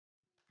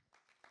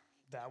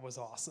That was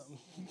awesome.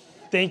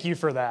 Thank you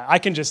for that. I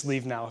can just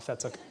leave now if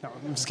that's okay. No,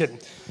 I'm just kidding.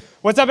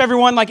 What's up,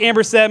 everyone? Like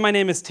Amber said, my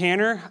name is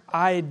Tanner.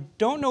 I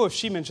don't know if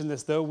she mentioned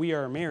this, though. We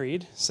are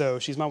married, so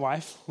she's my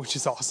wife, which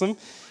is awesome.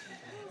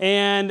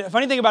 And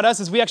funny thing about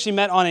us is we actually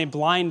met on a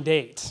blind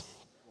date.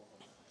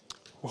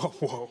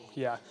 Whoa,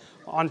 yeah.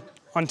 On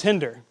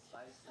Tinder.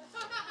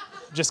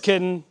 Just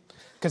kidding.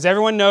 Because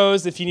everyone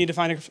knows if you need to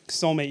find a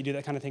soulmate, you do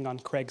that kind of thing on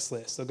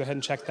Craigslist. So go ahead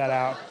and check that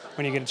out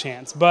when you get a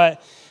chance.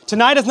 But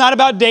tonight is not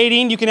about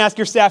dating. You can ask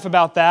your staff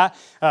about that.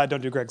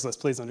 Don't do Craigslist.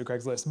 Please don't do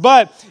Craigslist.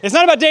 But it's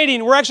not about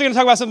dating. We're actually going to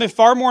talk about something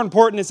far more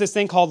important. It's this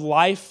thing called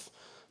life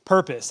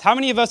purpose. How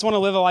many of us want to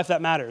live a life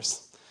that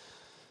matters?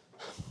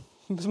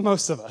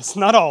 Most of us.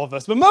 Not all of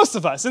us, but most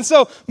of us. And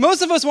so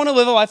most of us want to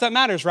live a life that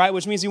matters, right?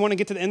 Which means we want to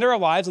get to the end of our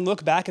lives and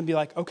look back and be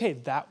like, okay,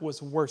 that was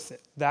worth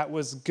it. That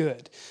was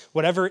good.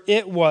 Whatever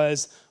it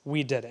was,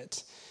 we did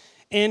it.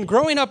 And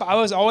growing up, I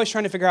was always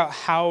trying to figure out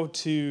how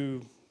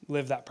to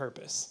live that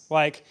purpose.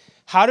 Like,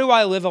 how do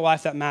I live a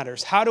life that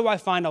matters? How do I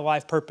find a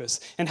life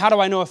purpose? And how do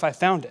I know if I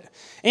found it?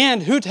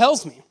 And who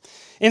tells me?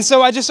 And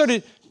so I just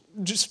started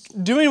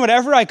doing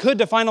whatever I could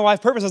to find a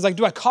life purpose. I was like,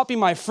 do I copy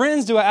my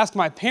friends? Do I ask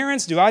my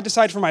parents? Do I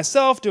decide for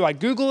myself? Do I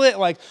Google it?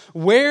 Like,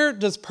 where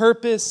does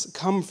purpose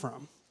come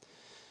from?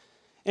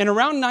 And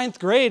around ninth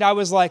grade, I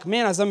was like,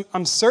 man, as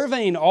I'm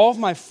surveying all of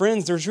my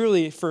friends, there's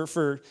really,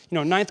 for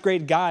ninth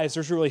grade guys,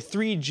 there's really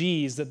 3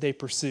 G's that they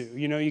pursue.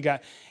 You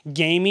got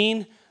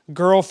gaming,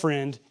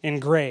 girlfriend,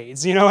 and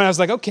grades. And I was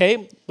like,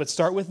 okay, let's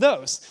start with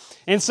those.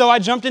 And so I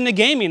jumped into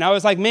gaming. I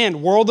was like,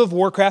 man, World of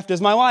Warcraft is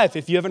my life.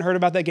 If you haven't heard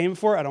about that game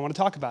before, I don't want to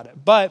talk about it.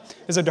 But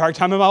it's a dark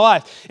time in my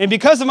life. And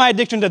because of my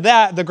addiction to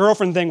that, the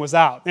girlfriend thing was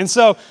out. And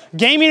so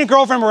gaming and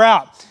girlfriend were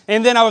out.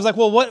 And then I was like,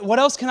 well, what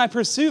else can I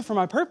pursue for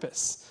my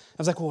purpose? I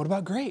was like, well, what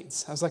about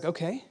grades? I was like,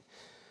 okay,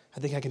 I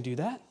think I can do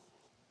that.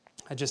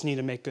 I just need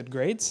to make good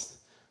grades.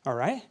 All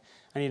right.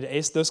 I need to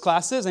ace those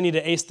classes. I need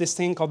to ace this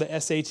thing called the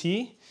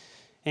SAT.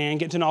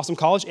 And get to an awesome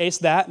college, ace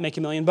that, make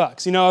 $1 million.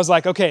 I was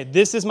like, okay,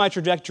 this is my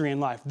trajectory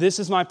in life. This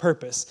is my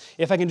purpose.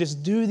 If I can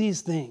just do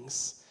these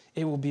things,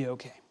 it will be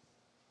okay.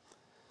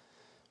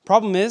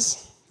 Problem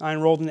is, I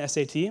enrolled in the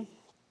SAT,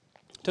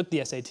 took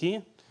the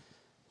SAT,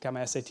 got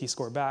my SAT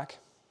score back,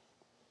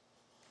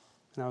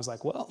 and I was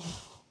like, well,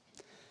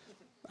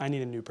 I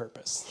need a new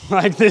purpose.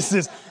 Like, this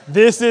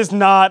is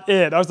not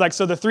it. I was like,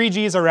 so the 3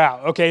 G's are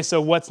out. Okay,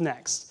 so what's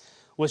next?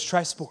 Let's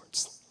try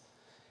sports.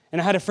 And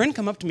I had a friend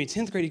come up to me,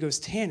 10th grade, he goes,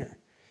 Tanner,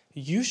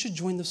 you should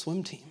join the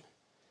swim team.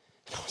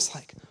 And I was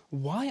like,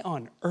 why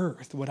on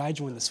earth would I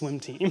join the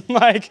swim team?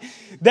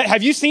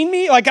 Have you seen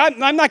me?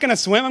 I'm not going to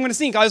swim, I'm going to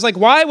sink. I was like,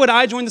 why would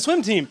I join the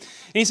swim team?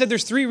 And he said,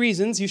 there's 3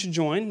 reasons you should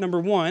join. Number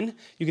 1,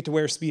 you get to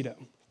wear a Speedo.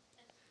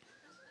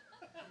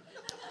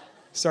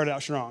 Started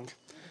out strong.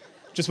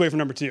 Just wait for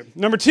number 2.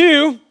 Number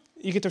 2,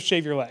 you get to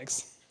shave your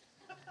legs.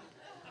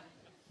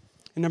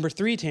 And number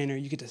 3, Tanner,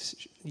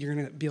 you're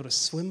going to be able to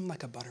swim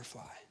like a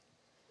butterfly.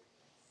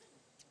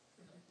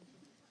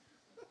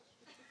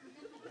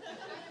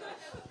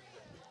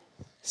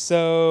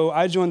 So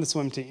I joined the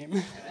swim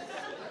team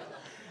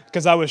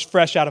because I was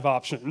fresh out of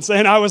options.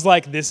 And I was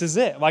like, this is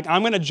it.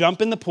 I'm going to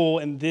jump in the pool,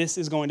 and this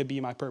is going to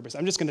be my purpose.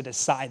 I'm just going to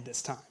decide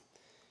this time.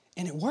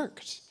 And it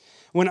worked.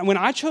 When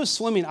I chose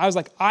swimming, I was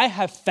like, I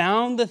have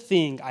found the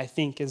thing I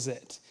think is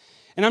it.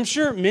 And I'm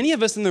sure many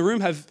of us in the room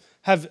have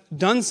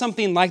done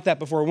something like that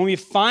before. When we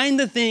find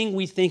the thing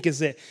we think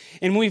is it.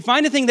 And when we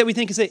find the thing that we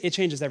think is it, it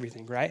changes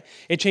everything, right?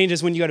 It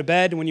changes when you go to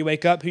bed, when you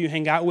wake up, who you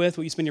hang out with,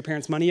 what you spend your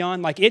parents' money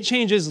on. It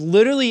changes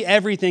literally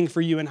everything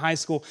for you in high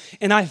school.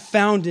 And I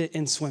found it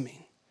in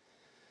swimming.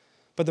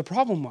 But the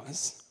problem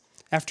was,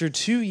 after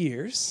 2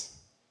 years,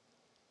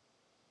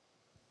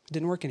 it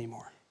didn't work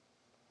anymore.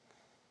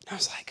 And I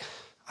was like,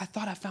 I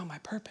thought I found my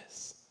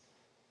purpose.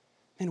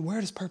 And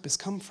where does purpose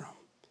come from?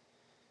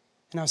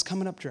 And I was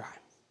coming up dry.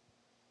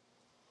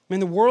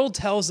 The world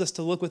tells us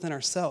to look within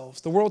ourselves.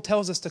 The world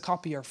tells us to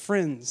copy our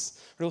friends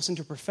or listen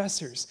to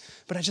professors,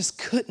 but I just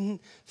couldn't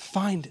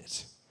find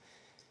it.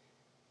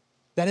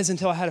 That is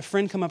until I had a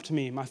friend come up to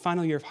me my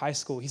final year of high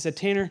school. He said,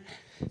 Tanner,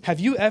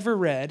 have you ever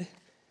read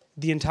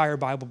the entire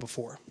Bible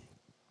before?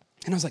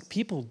 And I was like,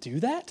 people do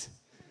that?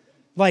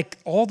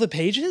 All the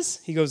pages?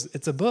 He goes,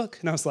 it's a book.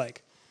 And I was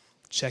like,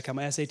 check out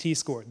my SAT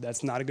score.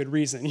 That's not a good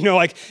reason.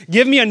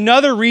 Give me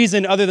another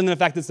reason other than the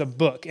fact that it's a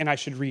book and I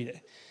should read it.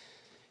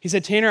 He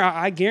said, Tanner,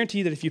 I guarantee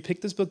you that if you pick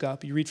this book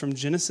up, you read from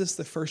Genesis,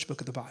 the first book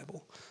of the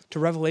Bible, to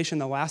Revelation,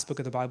 the last book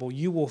of the Bible,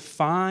 you will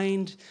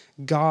find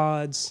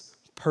God's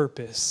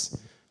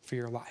purpose for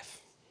your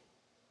life.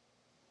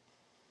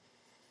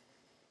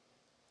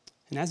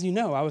 And as you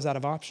know, I was out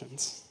of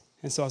options.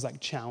 And so I was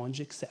like,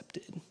 challenge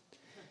accepted.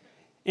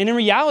 And in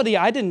reality,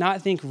 I did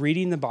not think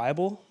reading the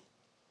Bible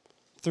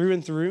through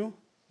and through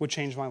would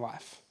change my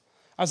life.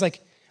 I was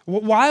like,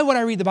 why would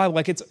I read the Bible?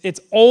 It's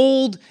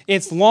old,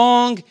 it's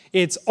long,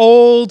 it's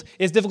old,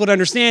 it's difficult to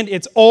understand,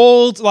 it's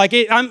old.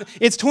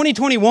 It's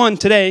 2021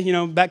 today,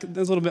 back a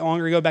little bit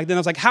longer ago back then. I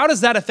was like, how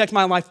does that affect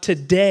my life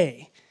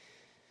today?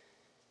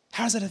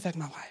 How does that affect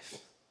my life?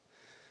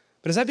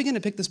 But as I began to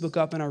pick this book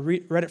up and I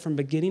read it from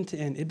beginning to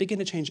end, it began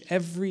to change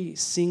every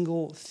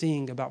single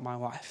thing about my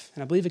life.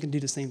 And I believe it can do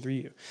the same for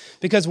you.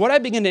 Because what I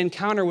began to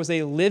encounter was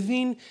a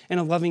living and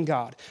a loving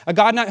God. A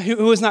God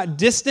who was not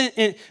distant,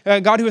 and a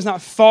God who was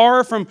not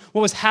far from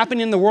what was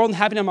happening in the world and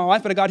happening in my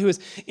life, but a God who was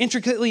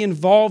intricately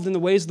involved in the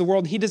ways of the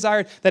world. He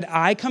desired that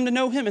I come to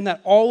know him and that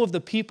all of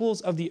the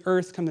peoples of the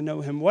earth come to know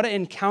him. What I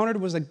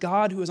encountered was a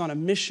God who was on a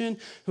mission,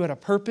 who had a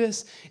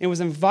purpose, and was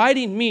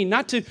inviting me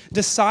not to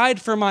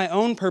decide for my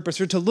own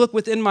purpose or to look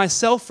within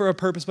myself for a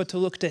purpose, but to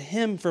look to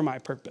him for my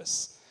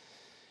purpose.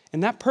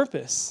 And that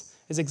purpose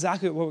is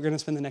exactly what we're going to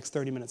spend the next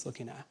 30 minutes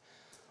looking at.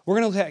 We're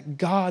going to look at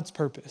God's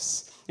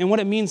purpose and what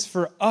it means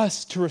for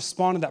us to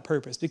respond to that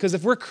purpose. Because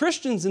if we're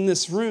Christians in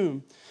this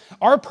room,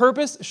 our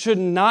purpose should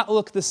not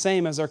look the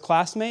same as our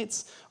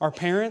classmates, our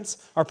parents,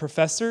 our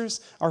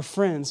professors, our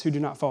friends who do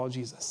not follow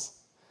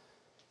Jesus.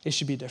 It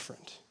should be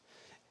different.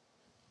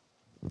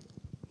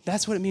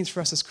 That's what it means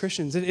for us as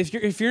Christians.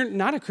 If you're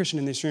not a Christian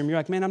in this room, you're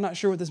like, man, I'm not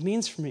sure what this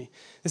means for me.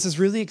 This is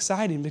really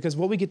exciting because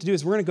what we get to do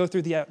is we're going to go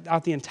through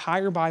the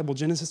entire Bible,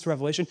 Genesis to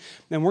Revelation,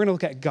 and we're going to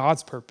look at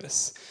God's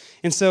purpose.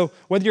 And so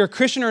whether you're a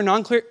Christian or a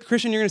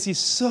non-Christian, you're going to see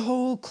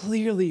so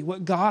clearly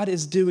what God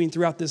is doing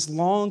throughout this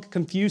long,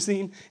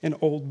 confusing, and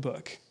old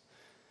book.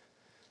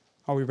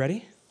 Are we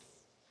ready?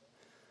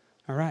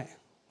 All right,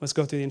 let's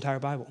go through the entire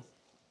Bible.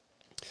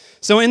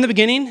 So in the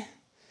beginning,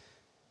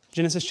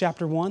 Genesis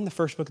chapter 1, the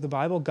first book of the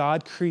Bible,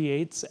 God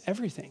creates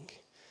everything.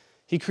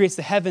 He creates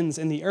the heavens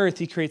and the earth.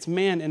 He creates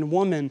man and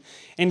woman.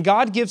 And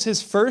God gives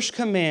his first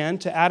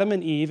command to Adam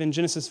and Eve in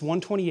Genesis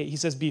 1:28. He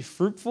says, be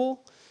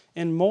fruitful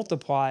and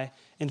multiply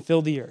and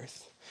fill the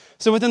earth.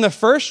 So within the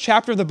first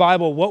chapter of the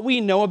Bible, what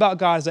we know about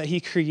God is that he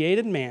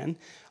created man,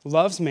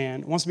 loves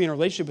man, wants to be in a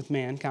relationship with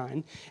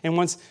mankind, and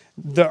wants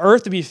the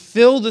earth to be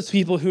filled with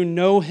people who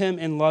know him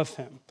and love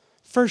him.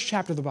 First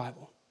chapter of the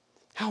Bible.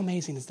 How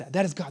amazing is that?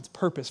 That is God's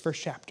purpose,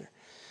 first chapter.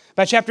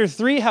 By chapter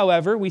 3,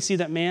 however, we see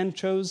that man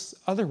chose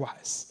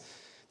otherwise.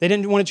 They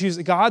didn't want to choose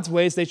God's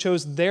ways. They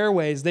chose their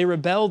ways. They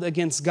rebelled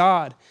against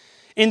God.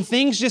 And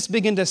things just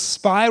begin to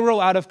spiral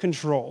out of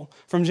control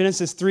from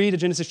Genesis 3 to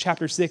Genesis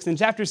chapter 6. In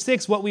chapter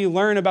 6, what we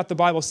learn about the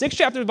Bible, 6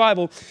 chapters of the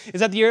Bible, is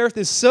that the earth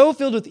is so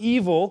filled with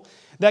evil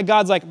that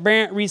God's like,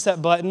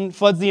 reset button,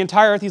 floods the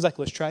entire earth. He's like,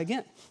 let's try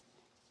again.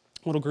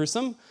 A little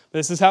gruesome, but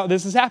this is how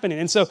this is happening.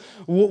 And so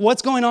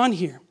what's going on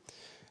here?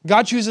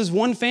 God chooses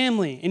one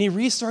family, and he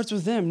restarts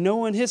with them,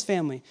 Noah and his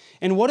family.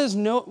 And what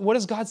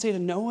does God say to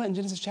Noah in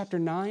Genesis chapter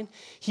 9?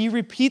 He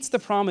repeats the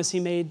promise he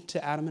made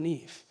to Adam and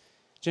Eve.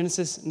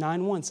 Genesis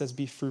 9:1 says,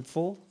 be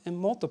fruitful and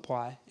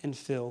multiply and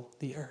fill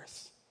the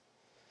earth.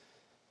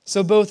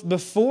 So both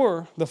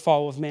before the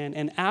fall of man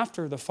and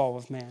after the fall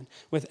of man,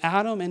 with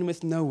Adam and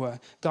with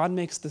Noah, God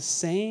makes the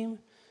same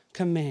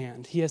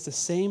command. He has the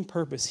same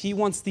purpose. He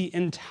wants the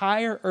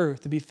entire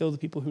earth to be filled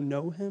with people who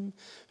know him,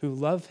 who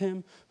love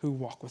him, who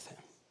walk with him.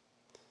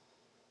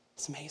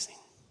 It's amazing.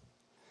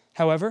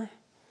 However,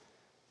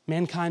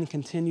 mankind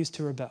continues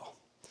to rebel.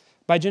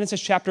 By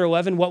Genesis chapter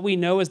 11, what we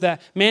know is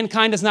that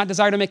mankind does not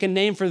desire to make a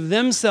name for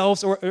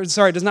themselves,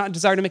 does not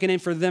desire to make a name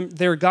for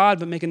their God,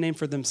 but make a name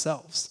for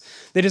themselves.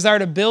 They desire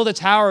to build a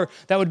tower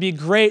that would be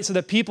great so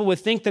that people would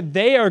think that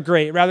they are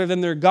great rather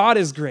than their God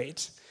is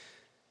great.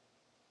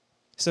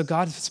 So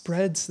God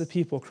spreads the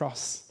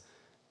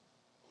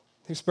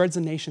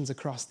nations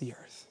across the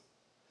earth.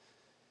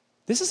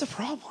 This is a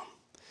problem.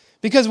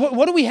 Because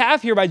what do we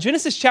have here by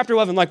Genesis chapter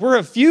 11? Like, we're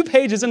a few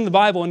pages in the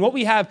Bible, and what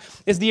we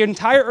have is the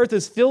entire earth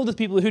is filled with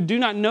people who do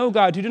not know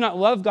God, who do not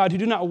love God, who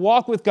do not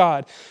walk with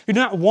God, who do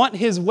not want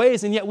his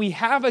ways, and yet we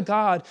have a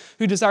God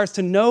who desires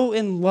to know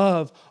and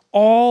love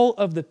all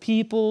of the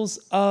peoples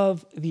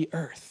of the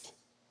earth.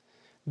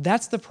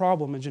 That's the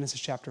problem in Genesis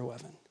chapter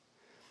 11.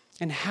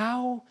 And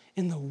how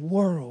in the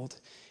world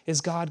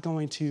is God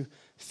going to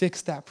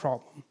fix that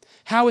problem?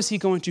 How is he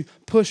going to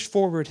push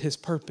forward his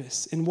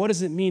purpose? And what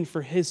does it mean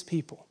for his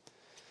people?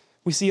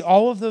 We see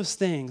all of those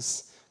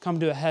things come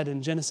to a head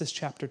in Genesis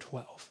chapter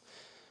 12.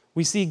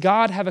 We see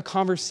God have a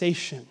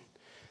conversation.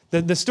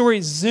 The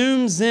story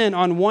zooms in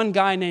on one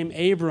guy named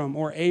Abram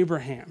or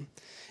Abraham.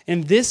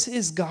 And this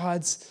is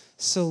God's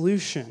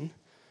solution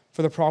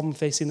for the problem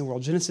facing the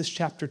world. Genesis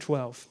chapter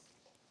 12.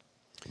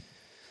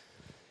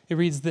 It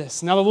reads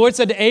this. Now the Lord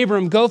said to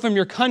Abram, go from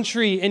your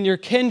country and your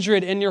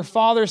kindred and your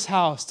father's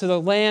house to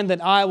the land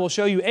that I will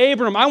show you.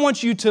 Abram, I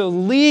want you to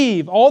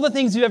leave all the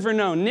things you've ever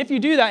known. And if you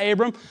do that,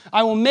 Abram,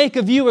 I will make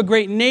of you a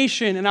great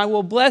nation and I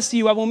will bless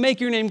you. I will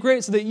make your name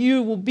great so that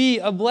you will be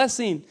a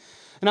blessing.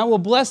 And I will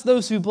bless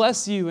those who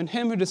bless you, and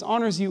him who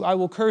dishonors you I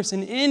will curse.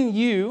 And in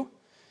you,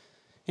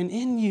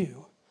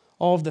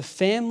 all of the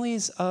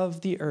families of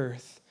the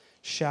earth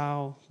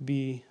shall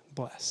be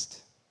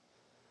blessed.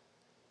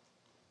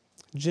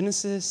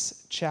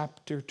 Genesis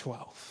chapter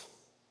 12.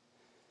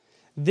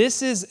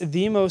 This is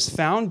the most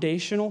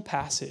foundational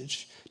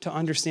passage to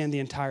understand the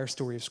entire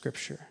story of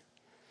Scripture.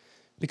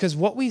 Because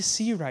what we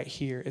see right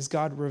here is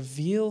God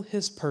reveal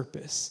his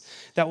purpose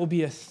that will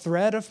be a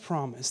thread of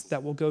promise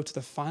that will go to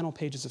the final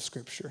pages of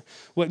Scripture.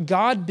 What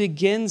God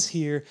begins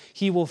here,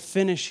 he will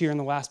finish here in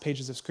the last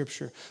pages of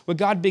Scripture. What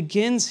God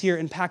begins here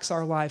impacts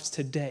our lives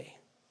today.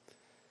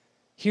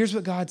 Here's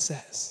what God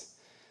says.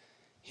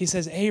 He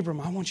says,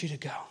 Abram, I want you to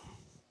go.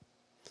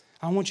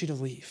 I want you to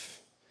leave.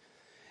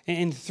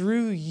 And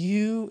through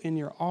you and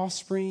your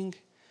offspring,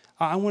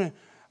 I want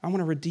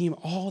to redeem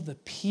all the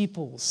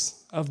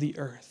peoples of the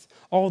earth,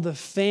 all the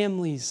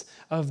families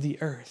of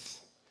the earth.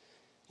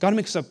 God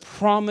makes a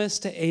promise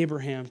to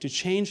Abraham to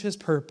change his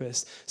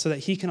purpose so that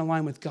he can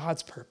align with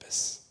God's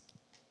purpose.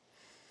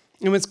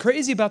 And what's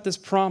crazy about this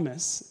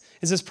promise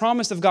is this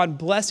promise of God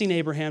blessing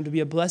Abraham to be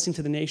a blessing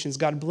to the nations,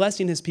 God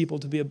blessing his people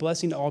to be a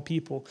blessing to all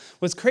people.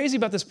 What's crazy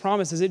about this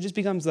promise is it just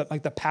becomes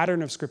like the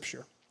pattern of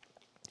Scripture.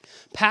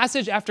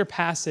 Passage after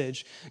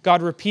passage,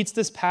 God repeats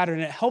this pattern,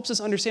 and it helps us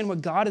understand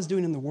what God is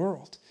doing in the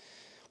world.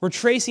 We're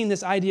tracing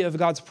this idea of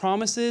God's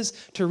promises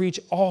to reach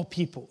all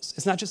peoples.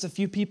 It's not just a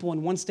few people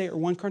in one state or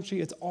one country,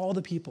 it's all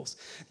the peoples.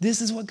 This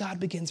is what God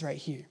begins right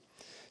here.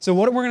 So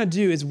what we're going to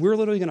do is we're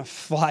literally going to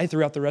fly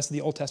throughout the rest of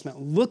the Old Testament,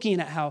 looking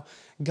at how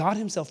God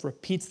himself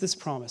repeats this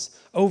promise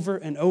over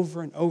and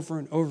over and over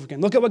and over again.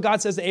 Look at what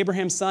God says to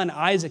Abraham's son,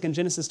 Isaac, in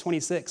Genesis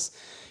 26.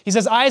 He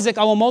says, Isaac,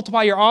 I will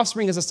multiply your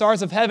offspring as the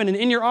stars of heaven, and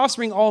in your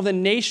offspring all the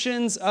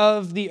nations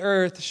of the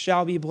earth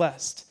shall be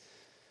blessed.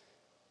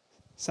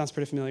 Sounds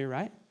pretty familiar,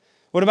 right?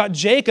 What about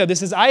Jacob?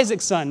 This is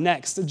Isaac's son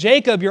next.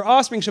 Jacob, your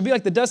offspring shall be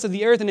like the dust of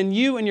the earth, and in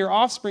you and your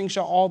offspring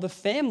shall all the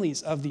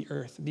families of the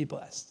earth be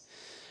blessed.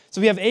 So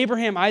we have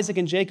Abraham, Isaac,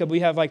 and Jacob. We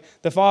have like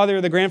the father,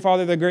 the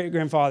grandfather, the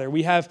great-grandfather.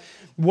 We have,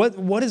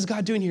 what is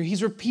God doing here?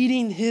 He's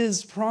repeating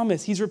his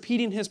promise. He's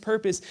repeating his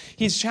purpose.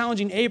 He's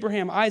challenging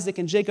Abraham, Isaac,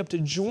 and Jacob to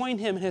join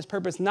him in his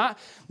purpose. Not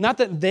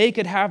that they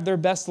could have their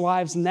best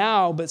lives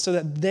now, but so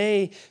that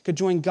they could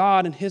join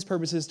God in his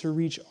purposes to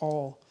reach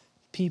all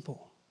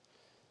people.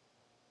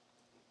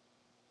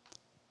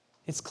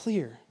 It's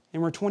clear,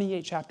 and we're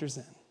 28 chapters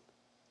in,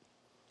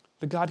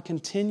 but God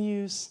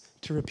continues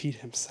to repeat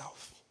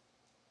himself.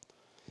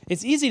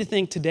 It's easy to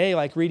think today,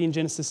 like reading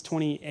Genesis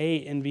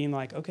 28 and being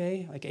like,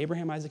 okay, like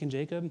Abraham, Isaac, and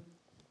Jacob,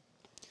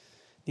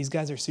 these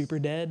guys are super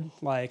dead.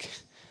 Like,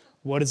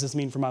 what does this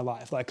mean for my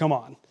life? Like, come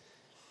on.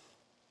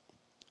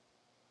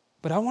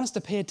 But I want us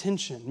to pay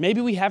attention.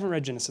 Maybe we haven't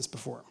read Genesis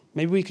before.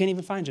 Maybe we can't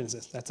even find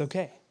Genesis. That's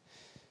okay.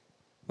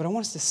 But I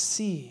want us to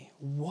see,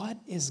 what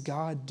is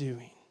God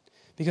doing?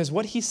 Because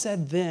what he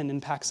said then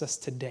impacts us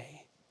today.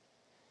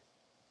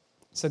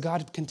 So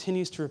God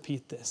continues to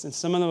repeat this. And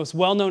some of the most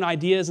well-known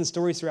ideas and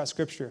stories throughout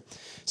Scripture.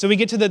 So we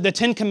get to the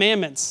Ten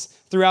Commandments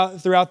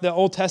throughout the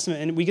Old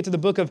Testament. And we get to the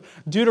book of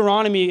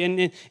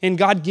Deuteronomy. And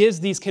God gives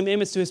these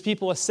commandments to his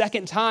people a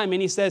second time.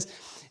 And he says,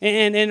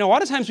 and a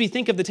lot of times we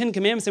think of the Ten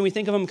Commandments and we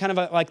think of them kind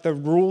of like the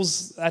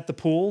rules at the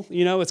pool.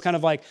 You know, it's kind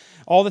of like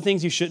all the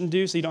things you shouldn't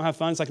do so you don't have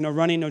fun. It's like no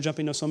running, no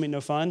jumping, no swimming,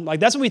 no fun. Like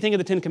that's what we think of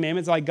the Ten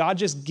Commandments. Like God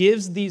just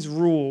gives these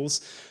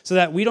rules so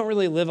that we don't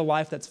really live a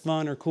life that's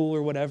fun or cool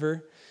or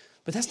whatever.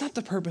 But that's not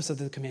the purpose of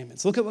the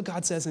commandments. Look at what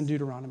God says in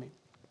Deuteronomy.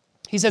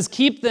 He says,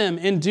 keep them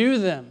and do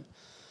them,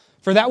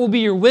 for that will be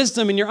your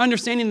wisdom and your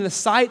understanding in the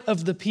sight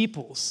of the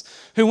peoples,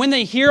 who when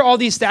they hear all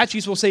these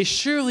statutes will say,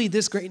 surely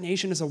this great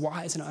nation is a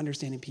wise and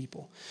understanding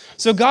people.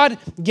 So God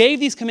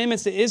gave these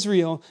commandments to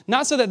Israel,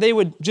 not so that they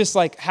would just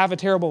like have a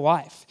terrible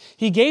life.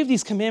 He gave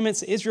these commandments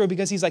to Israel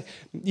because he's like,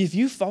 if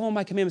you follow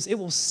my commandments, it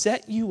will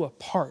set you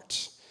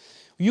apart.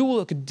 You will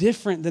look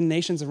different than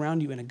nations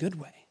around you in a good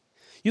way.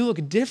 You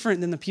look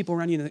different than the people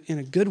around you in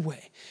a good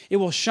way. It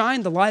will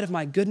shine the light of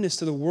my goodness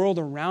to the world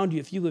around you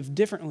if you live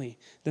differently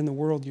than the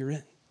world you're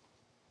in.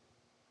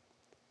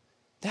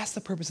 That's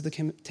the purpose of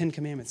the Ten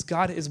Commandments.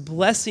 God is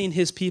blessing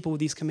his people with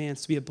these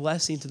commands to be a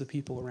blessing to the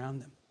people around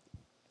them.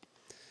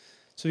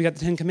 So we got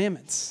the Ten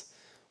Commandments.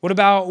 What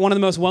about one of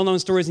the most well-known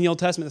stories in the Old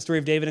Testament, the story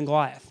of David and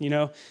Goliath? You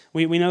know,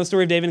 we know the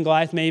story of David and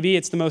Goliath, maybe.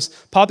 It's the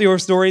most popular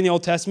story in the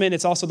Old Testament.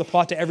 It's also the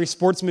plot to every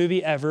sports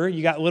movie ever.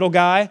 You got little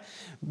guy,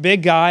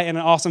 big guy, and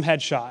an awesome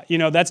headshot. You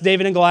know, that's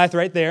David and Goliath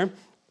right there.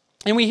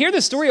 And we hear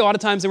this story a lot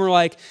of times and we're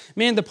like,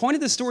 man, the point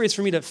of this story is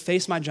for me to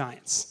face my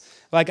giants.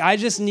 Like, I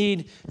just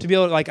need to be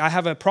able to, like, I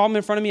have a problem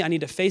in front of me. I need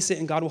to face it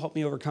and God will help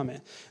me overcome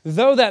it.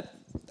 Though that,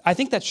 I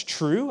think that's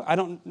true. I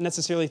don't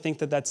necessarily think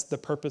that that's the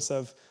purpose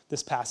of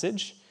this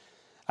passage.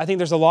 I think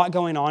there's a lot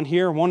going on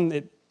here. One,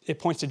 it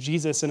points to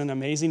Jesus in an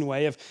amazing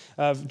way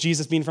of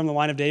Jesus being from the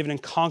line of David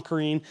and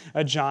conquering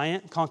a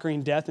giant,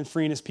 conquering death and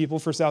freeing his people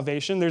for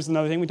salvation. There's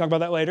another thing, we talk about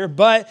that later.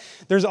 But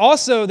there's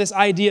also this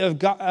idea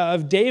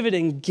of David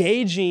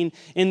engaging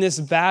in this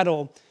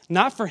battle,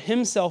 not for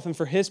himself and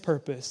for his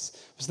purpose,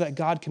 but so that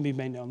God can be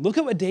made known. Look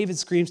at what David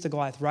screams to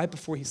Goliath right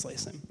before he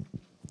slays him.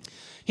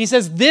 He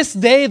says, this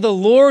day the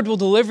Lord will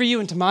deliver you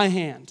into my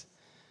hand,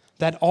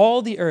 that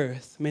all the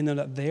earth may know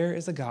that there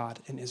is a God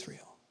in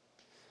Israel.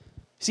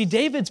 See,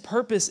 David's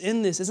purpose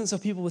in this isn't so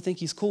people would think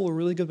he's cool or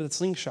really good with a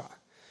slingshot.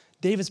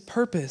 David's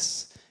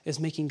purpose is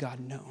making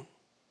God known.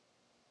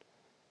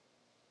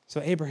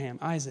 So Abraham,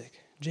 Isaac,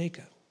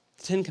 Jacob,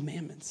 The Ten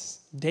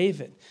Commandments.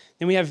 David.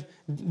 Then we have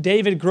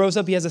David grows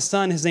up, he has a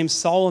son, his name's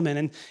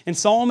Solomon. And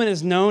Solomon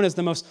is known as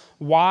the most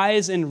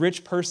wise and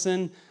rich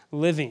person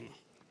living.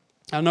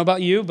 I don't know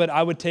about you, but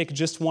I would take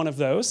just one of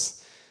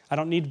those. I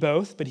don't need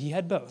both, but he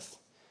had both.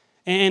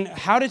 And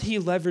how did he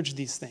leverage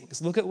these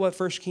things? Look at what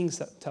 1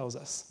 Kings tells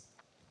us.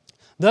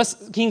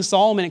 Thus King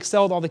Solomon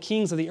excelled all the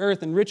kings of the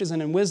earth in riches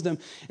and in wisdom,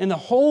 and the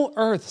whole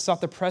earth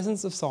sought the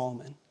presence of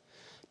Solomon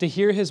to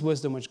hear his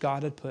wisdom which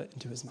God had put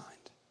into his mind.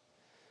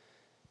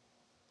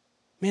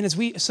 Man, as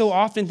we so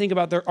often think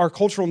about our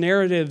cultural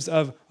narratives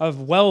of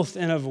wealth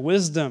and of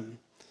wisdom,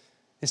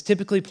 it's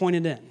typically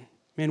pointed in.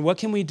 Man, what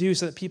can we do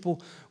so that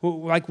people,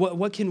 like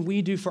what can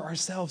we do for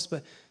ourselves?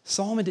 But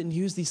Solomon didn't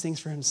use these things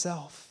for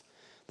himself.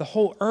 The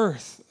whole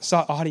earth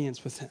sought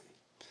audience with him.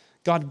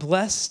 God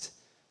blessed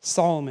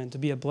Solomon to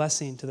be a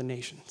blessing to the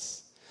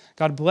nations.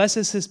 God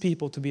blesses his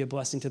people to be a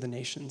blessing to the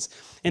nations.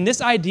 And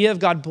this idea of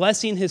God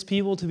blessing his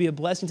people to be a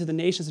blessing to the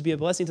nations, to be a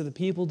blessing to the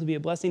people, to be a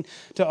blessing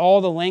to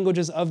all the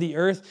languages of the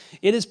earth,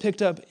 it is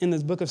picked up in the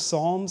book of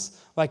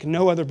Psalms like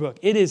no other book.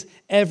 It is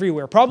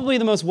everywhere. Probably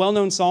the most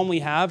well-known psalm we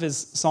have is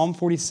Psalm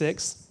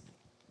 46.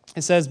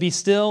 It says, "Be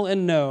still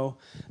and know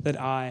that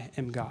I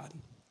am God."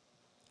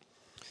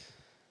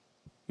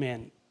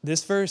 Man,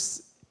 this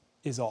verse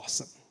is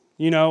awesome.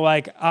 You know,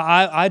 like,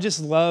 I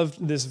just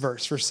loved this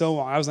verse for so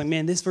long. I was like,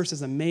 man, this verse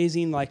is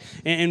amazing. Like,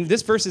 and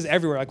this verse is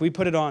everywhere. Like, we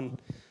put it on,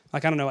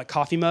 like, I don't know, like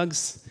coffee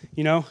mugs,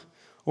 you know,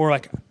 or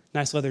like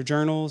nice leather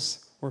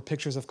journals or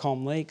pictures of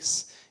calm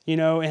lakes, you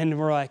know, and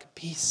we're like,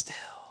 be still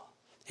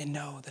and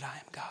know that I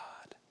am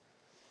God.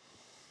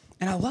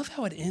 And I love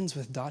how it ends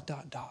with ... You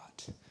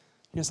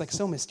know, it's like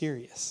so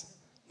mysterious.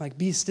 Like,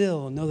 be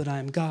still and know that I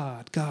am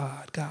God,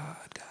 God, God,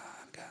 God.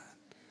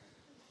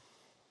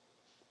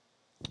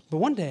 But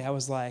one day I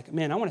was like,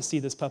 man, I want to see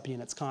this puppy in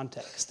its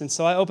context. And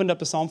so I opened up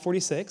to Psalm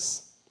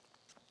 46,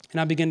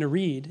 and I began to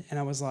read, and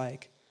I was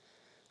like,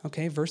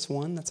 okay, verse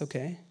 1, that's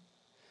okay.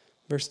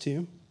 Verse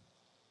 2,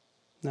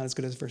 not as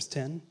good as verse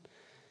 10.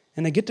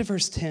 And I get to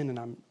verse 10, and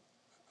I'm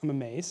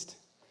amazed,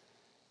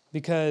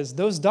 because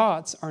those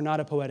dots are not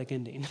a poetic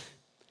ending.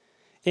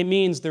 It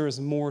means there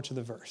is more to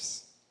the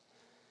verse.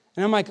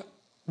 And I'm like,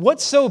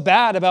 what's so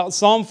bad about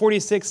Psalm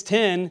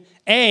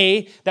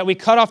 46:10, that we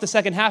cut off the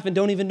second half and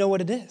don't even know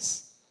what it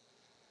is?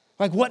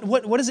 Like,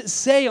 what does it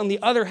say on the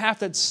other half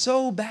that's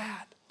so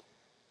bad?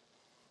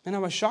 And I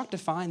was shocked to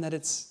find that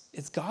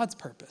it's God's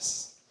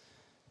purpose.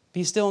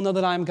 Be still and know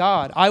that I am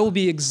God. I will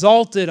be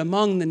exalted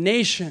among the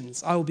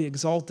nations. I will be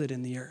exalted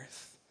in the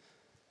earth.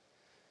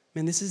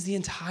 Man, this is the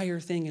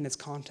entire thing in its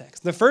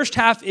context. The first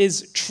half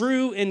is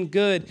true and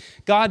good.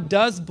 God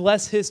does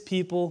bless his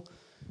people,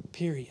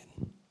 period.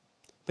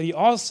 But he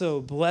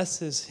also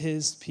blesses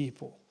his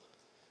people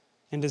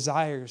and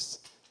desires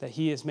that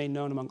he is made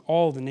known among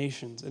all the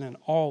nations and in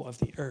all of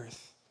the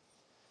earth.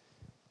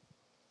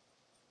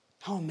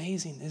 How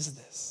amazing is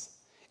this?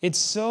 It's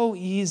so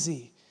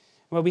easy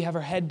when we have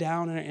our head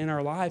down in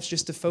our lives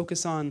just to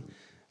focus on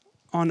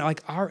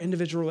like our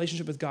individual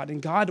relationship with God.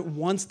 And God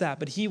wants that,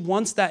 but he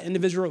wants that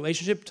individual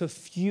relationship to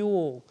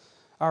fuel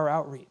our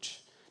outreach,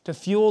 to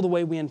fuel the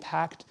way we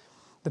impact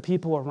the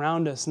people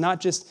around us,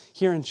 not just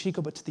here in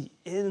Chico, but to the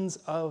ends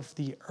of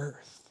the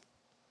earth.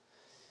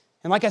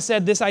 And like I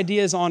said, this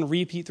idea is on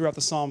repeat throughout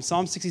the Psalms.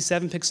 Psalm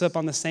 67 picks up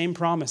on the same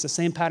promise, the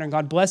same pattern.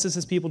 God blesses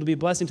his people to be a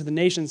blessing to the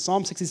nations.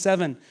 Psalm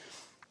 67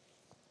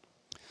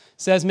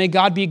 says, may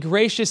God be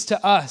gracious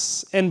to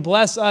us and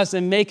bless us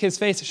and make his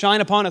face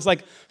shine upon us.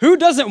 Like, who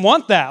doesn't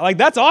want that? Like,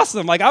 that's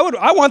awesome. Like, I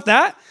want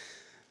that.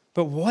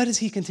 But what does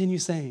he continue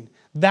saying?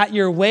 That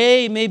your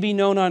way may be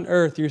known on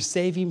earth, your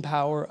saving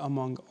power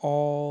among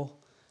all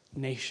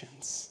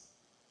nations.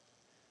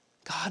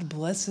 God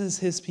blesses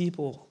his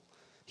people.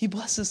 He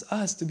blesses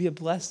us to be a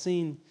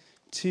blessing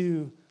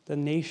to the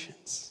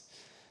nations.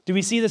 Do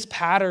we see this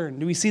pattern?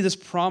 Do we see this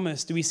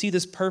promise? Do we see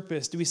this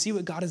purpose? Do we see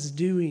what God is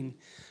doing?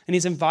 And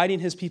he's inviting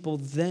his people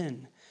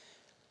then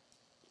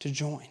to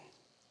join.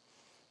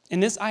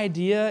 And this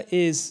idea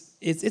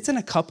it's in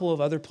a couple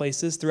of other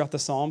places throughout the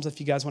Psalms if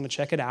you guys want to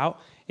check it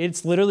out.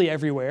 It's literally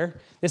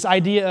everywhere. This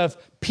idea of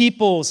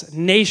peoples,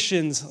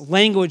 nations,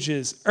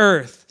 languages,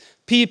 earth.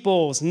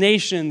 Peoples,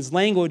 nations,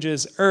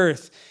 languages,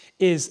 earth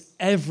is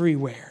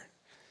everywhere.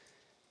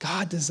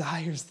 God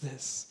desires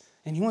this,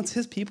 and he wants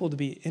his people to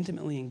be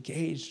intimately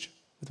engaged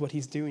with what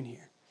he's doing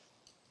here.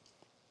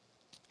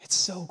 It's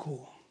so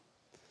cool.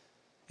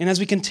 And as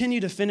we continue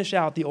to finish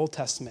out the Old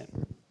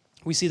Testament,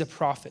 we see the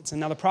prophets. And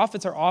now the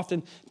prophets are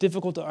often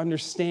difficult to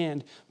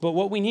understand, but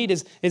what we need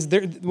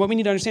what we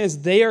need to understand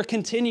is they are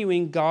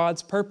continuing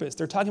God's purpose.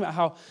 They're talking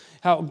about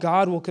how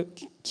God will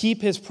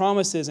keep his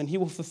promises and he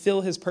will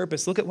fulfill his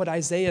purpose. Look at what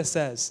Isaiah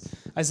says.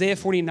 Isaiah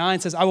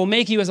 49 says, I will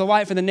make you as a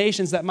light for the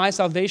nations that my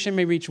salvation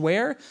may reach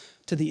where?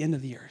 To the end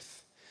of the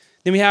earth.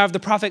 Then we have the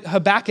prophet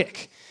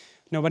Habakkuk.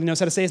 Nobody knows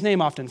how to say his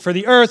name often. For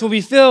the earth will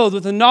be filled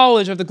with the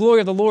knowledge of the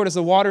glory of the Lord as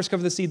the waters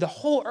cover the sea. The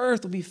whole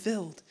earth will be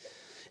filled.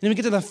 And then we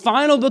get to the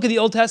final book of the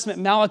Old Testament,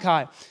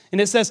 Malachi.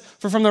 And it says,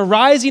 for from the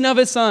rising of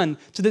his sun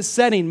to the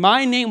setting,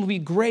 my name will be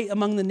great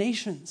among the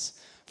nations.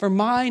 For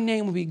my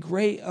name will be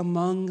great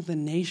among the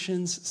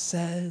nations,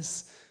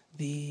 says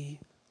the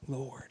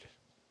Lord.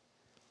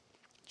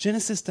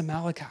 Genesis to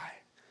Malachi.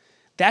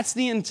 That's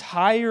the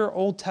entire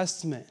Old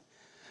Testament.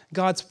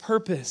 God's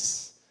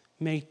purpose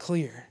made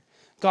clear.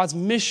 God's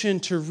mission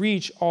to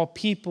reach all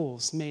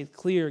peoples made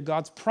clear.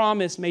 God's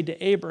promise made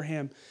to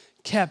Abraham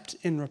kept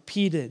and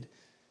repeated.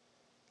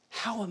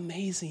 How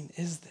amazing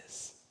is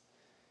this?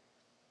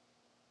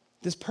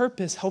 This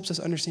purpose helps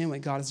us understand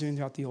what God is doing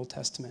throughout the Old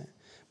Testament.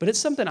 But it's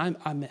something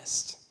I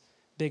missed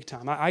big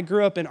time. I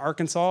grew up in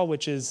Arkansas,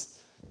 which is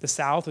the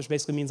South, which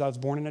basically means I was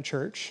born in a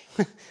church.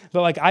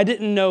 But I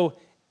didn't know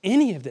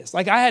any of this.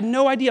 I had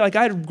no idea. I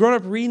had grown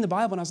up reading the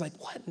Bible, and I was like,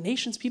 what?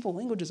 Nations, people,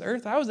 languages,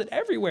 earth? How is it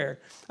everywhere?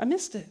 I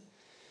missed it.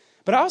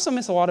 But I also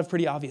miss a lot of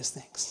pretty obvious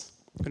things,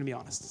 I'm going to be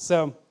honest.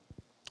 So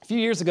a few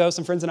years ago,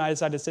 some friends and I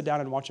decided to sit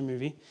down and watch a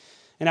movie.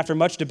 And after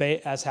much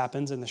debate, as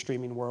happens in the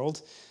streaming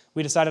world,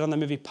 we decided on the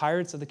movie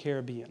Pirates of the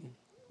Caribbean.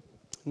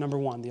 Number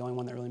one, the only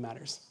one that really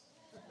matters.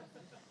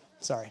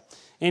 Sorry.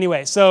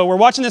 Anyway, so we're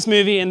watching this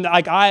movie, and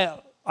I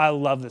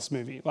love this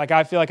movie.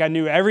 I feel like I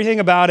knew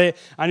everything about it.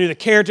 I knew the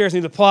characters,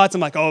 knew the plots.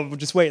 I'm like, oh,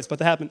 just wait, it's about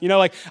to happen.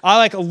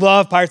 I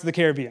love Pirates of the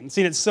Caribbean. I've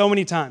seen it so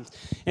many times.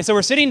 And so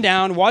we're sitting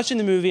down, watching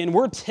the movie, and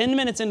we're 10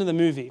 minutes into the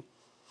movie.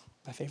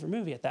 My favorite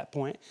movie at that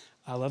point.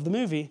 I love the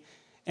movie.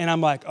 And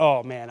I'm like,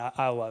 oh, man,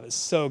 I love it. It's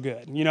so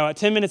good. At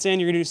 10 minutes in,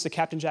 you're introduced to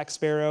Captain Jack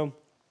Sparrow.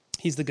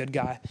 He's the good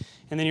guy.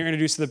 And then you're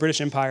introduced to the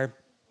British Empire.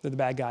 They're the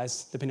bad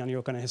guys, depending on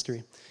your kind of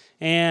history.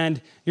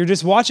 And you're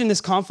just watching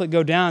this conflict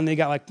go down.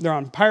 They're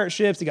on pirate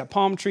ships. They got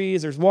palm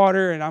trees. There's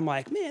water. And I'm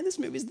like, man, this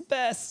movie's the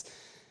best.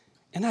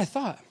 And I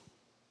thought,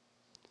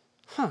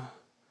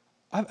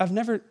 I've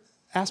never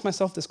asked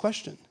myself this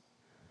question.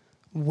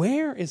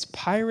 Where is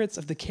Pirates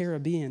of the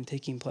Caribbean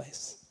taking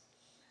place?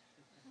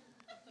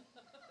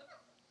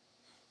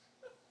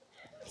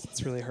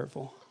 It's really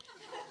hurtful.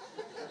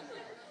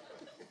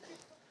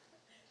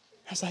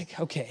 I was like,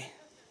 okay.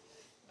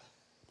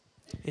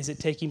 Is it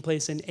taking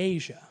place in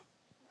Asia?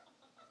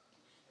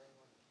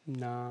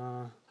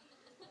 Nah.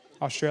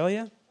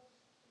 Australia?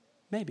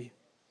 Maybe.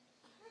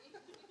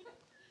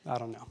 I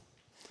don't know.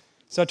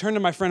 So I turned to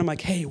my friend. I'm like,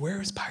 hey, where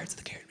is Pirates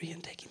of the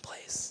Caribbean taking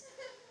place?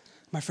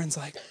 My friend's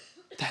like,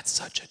 that's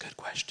such a good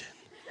question.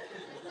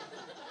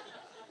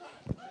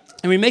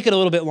 And we make it a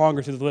little bit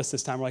longer through the list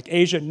this time. We're like,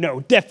 Asia?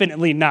 No,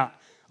 definitely not.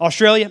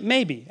 Australia?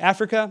 Maybe.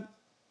 Africa?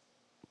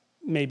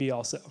 Maybe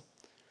also.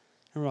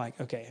 And we're like,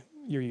 okay,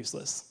 you're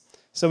useless.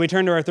 So we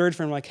turn to our third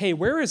friend, we're like, hey,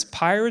 where is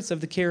Pirates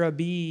of the Caribbean?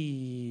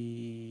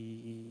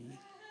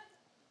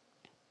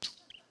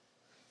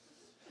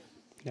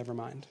 Never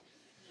mind.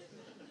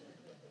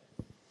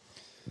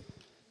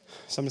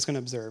 So I'm just going to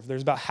observe.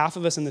 There's about half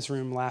of us in this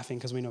room laughing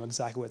because we know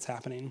exactly what's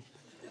happening.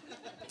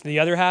 The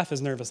other half is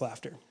nervous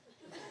laughter.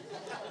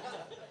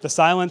 The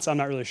silence, I'm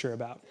not really sure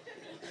about.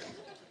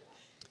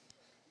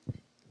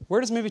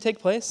 Where does the movie take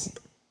place?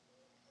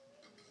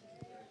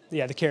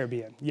 Yeah, the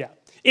Caribbean, yeah.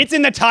 It's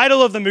in the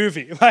title of the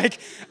movie.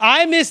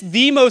 I missed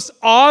the most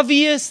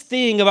obvious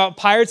thing about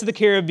Pirates of the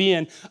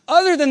Caribbean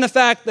other than the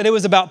fact that it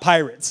was about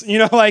pirates.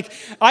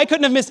 I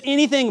couldn't have missed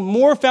anything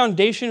more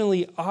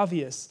foundationally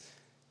obvious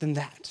than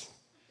that.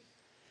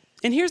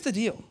 And here's the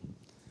deal.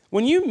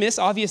 When you miss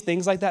obvious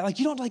things like that,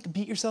 you don't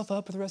beat yourself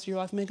up for the rest of your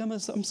life.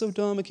 I'm so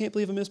dumb. I can't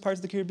believe I missed Pirates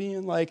of the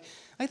Caribbean.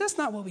 That's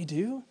not what we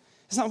do.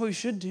 It's not what we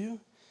should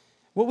do.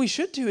 What we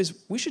should do is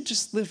we should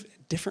just live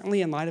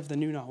differently in light of the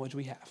new knowledge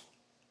we have.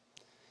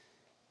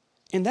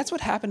 And that's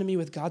what happened to me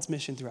with God's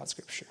mission throughout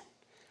Scripture.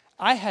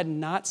 I had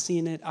not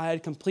seen it. I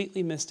had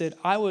completely missed it.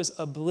 I was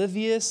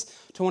oblivious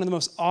to one of the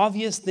most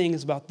obvious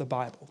things about the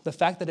Bible, the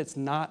fact that it's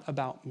not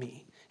about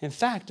me. In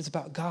fact, it's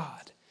about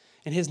God,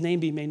 and his name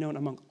be made known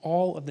among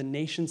all of the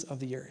nations of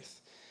the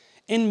earth.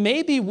 And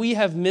maybe we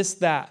have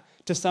missed that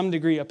to some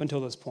degree up until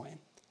this point.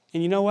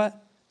 And you know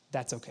what?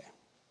 That's okay.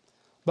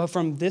 But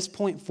from this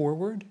point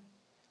forward,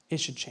 it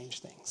should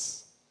change things.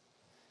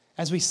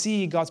 As we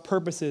see God's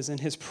purposes and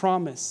his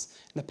promise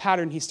and the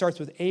pattern he starts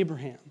with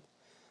Abraham,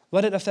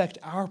 let it affect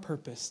our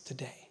purpose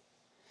today.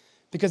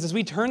 Because as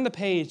we turn the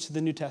page to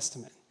the New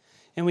Testament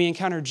and we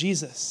encounter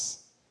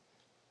Jesus,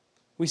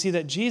 we see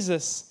that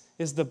Jesus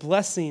is the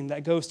blessing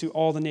that goes to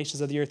all the nations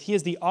of the earth. He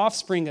is the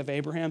offspring of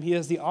Abraham. He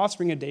is the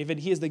offspring of David.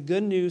 He is the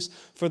good news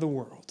for the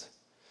world.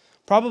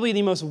 Probably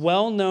the most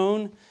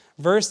well-known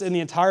verse in the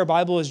entire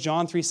Bible is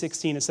John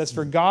 3:16. It says,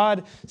 "For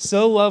God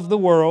so loved the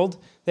world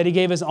that he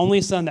gave his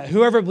only son, that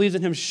whoever believes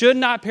in him should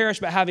not perish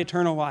but have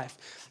eternal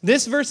life."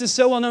 This verse is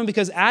so well known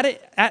because at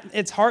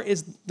its heart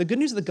is the good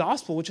news of the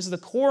gospel, which is the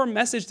core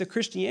message to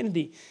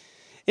Christianity.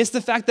 It's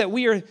the fact that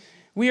we are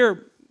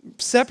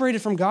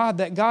separated from God,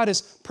 that God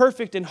is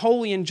perfect and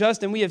holy and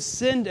just, and we have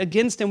sinned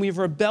against him. We've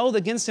rebelled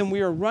against him.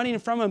 We are running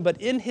from him,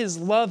 but in his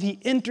love, he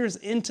enters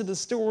into the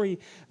story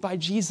by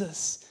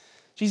Jesus.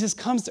 Jesus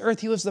comes to earth.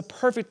 He lives the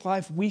perfect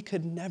life we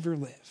could never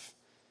live.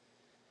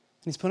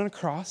 And he's put on a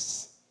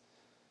cross,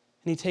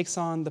 and he takes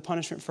on the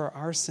punishment for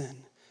our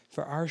sin,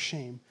 for our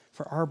shame,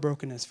 for our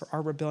brokenness, for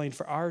our rebellion,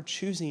 for our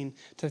choosing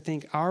to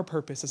think our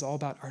purpose is all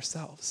about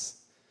ourselves.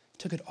 He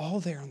took it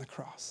all there on the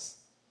cross.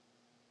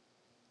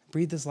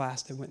 breathed his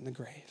last, and went in the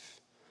grave,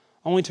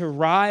 only to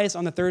rise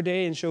on the third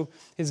day and show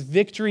his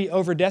victory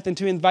over death and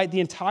to invite the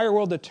entire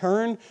world to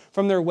turn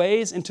from their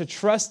ways and to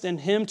trust in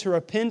him, to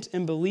repent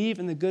and believe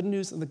in the good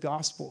news of the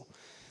gospel.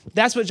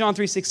 That's what John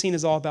 3:16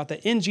 is all about,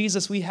 that in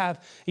Jesus we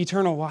have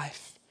eternal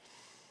life.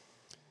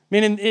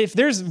 Man, and if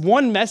there's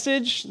one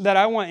message that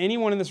I want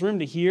anyone in this room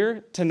to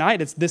hear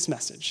tonight, it's this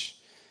message.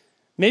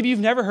 Maybe you've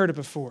never heard it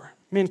before.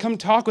 Man, come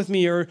talk with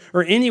me or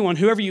anyone,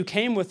 whoever you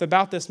came with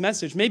about this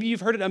message. Maybe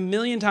you've heard it a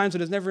million times,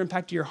 but it's never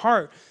impacted your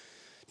heart.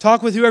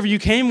 Talk with whoever you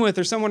came with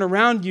or someone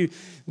around you.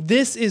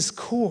 This is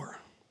core.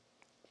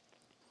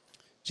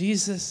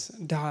 Jesus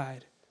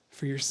died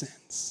for your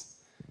sins,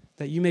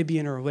 that you may be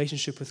in a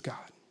relationship with God.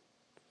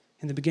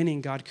 In the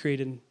beginning, God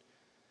created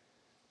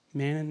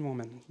man and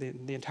woman,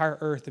 the entire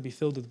earth to be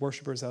filled with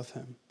worshipers of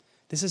him.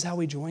 This is how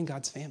we join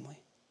God's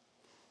family.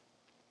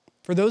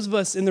 For those of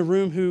us in the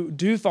room who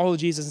do follow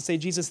Jesus and say,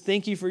 Jesus,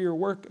 thank you for your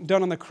work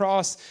done on the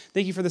cross.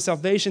 Thank you for the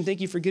salvation.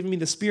 Thank you for giving me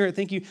the Spirit.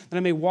 Thank you that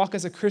I may walk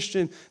as a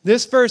Christian.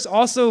 This verse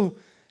also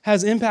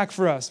has impact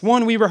for us.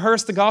 One, we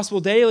rehearse the gospel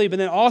daily, but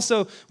then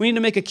also we need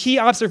to make a key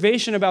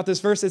observation about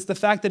this verse. It's the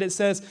fact that it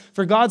says,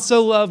 for God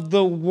so loved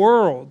the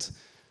world.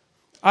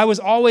 I was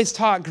always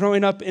taught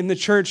growing up in the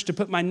church to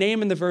put my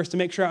name in the verse to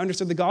make sure I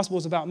understood the gospel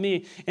was about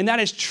me. And that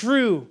is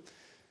true.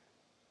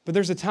 But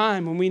there's a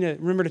time when we need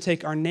to remember to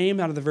take our name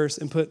out of the verse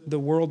and put the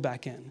world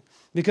back in.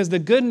 Because the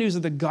good news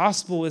of the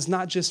gospel is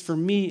not just for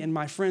me and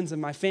my friends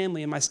and my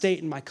family and my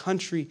state and my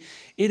country.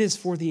 It is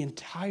for the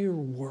entire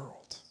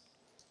world.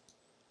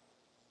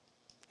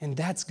 And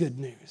that's good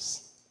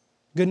news.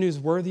 Good news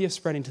worthy of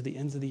spreading to the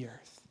ends of the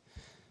earth.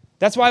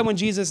 That's why when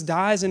Jesus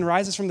dies and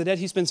rises from the dead,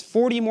 he spends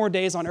 40 more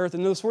days on earth.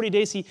 And in those 40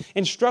 days, he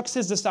instructs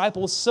his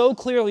disciples so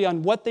clearly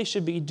on what they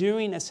should be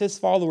doing as his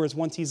followers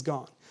once he's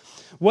gone.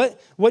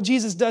 What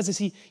Jesus does is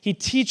he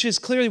teaches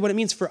clearly what it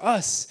means for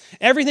us.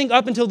 Everything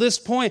up until this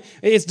point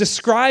is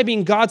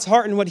describing God's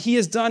heart and what he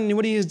has done and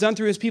what he has done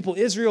through his people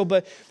Israel.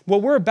 But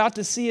what we're about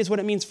to see is what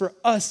it means for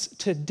us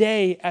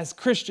today as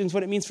Christians,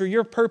 what it means for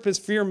your purpose,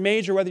 for your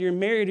major, whether you're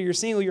married or you're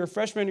single, you're a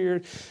freshman or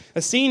you're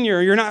a senior,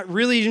 or you're not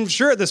really even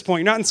sure at this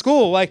point, you're not in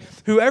school. Like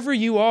whoever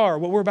you are,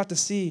 what we're about to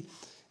see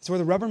is where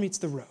the rubber meets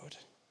the road.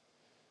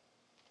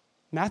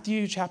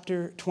 Matthew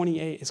chapter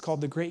 28 is called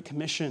the Great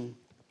Commission.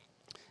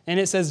 And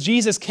it says,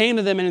 Jesus came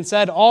to them and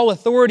said, all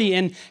authority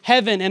in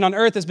heaven and on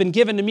earth has been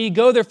given to me.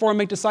 Go therefore and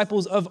make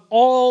disciples of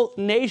all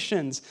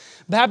nations,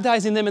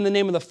 baptizing them in the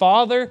name of the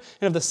Father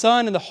and of the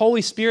Son and the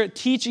Holy Spirit,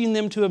 teaching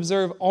them to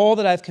observe all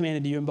that I've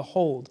commanded you. And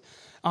behold,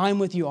 I'm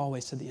with you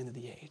always to the end of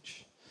the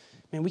age.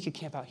 Man, we could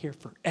camp out here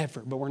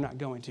forever, but we're not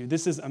going to.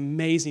 This is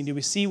amazing. Do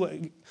we see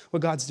what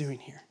God's doing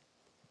here?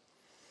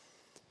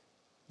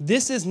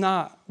 This is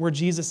not where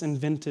Jesus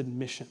invented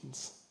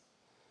missions.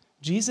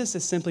 Jesus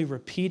is simply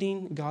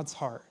repeating God's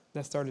heart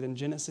that started in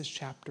Genesis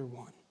chapter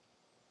 1.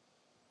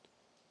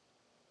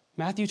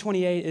 Matthew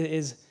 28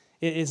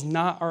 is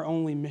not our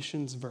only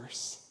missions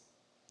verse.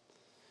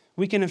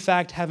 We can, in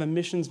fact, have a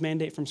missions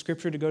mandate from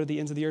Scripture to go to the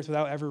ends of the earth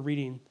without ever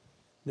reading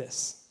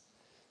this.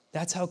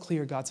 That's how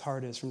clear God's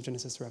heart is from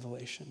Genesis to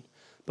Revelation.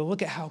 But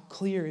look at how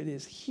clear it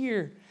is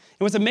here. And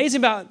what's amazing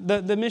about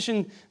the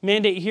mission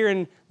mandate here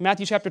in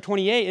Matthew chapter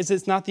 28 is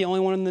it's not the only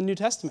one in the New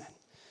Testament.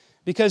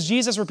 Because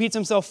Jesus repeats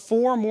himself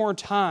 4 more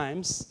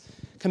times,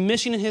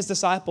 commissioning his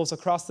disciples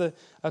across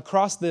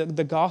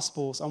the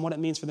Gospels on what it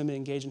means for them to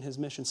engage in his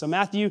mission. So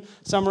Matthew,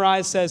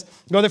 summarized, says,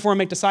 go therefore and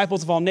make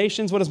disciples of all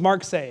nations. What does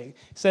Mark say?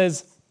 He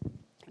says,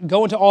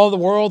 go into all the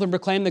world and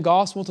proclaim the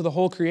gospel to the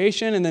whole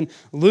creation. And then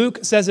Luke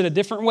says it a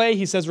different way.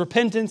 He says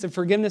repentance and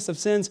forgiveness of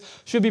sins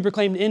should be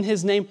proclaimed in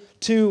his name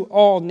to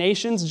all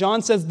nations.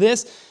 John says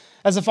this,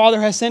 as the Father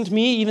has sent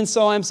me, even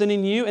so I am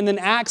sending you. And then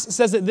Acts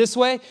says it this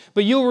way,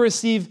 but you will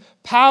receive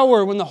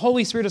power when the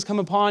Holy Spirit has come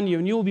upon you,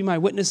 and you will be my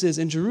witnesses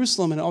in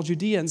Jerusalem and all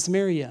Judea and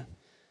Samaria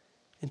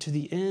and to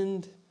the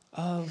end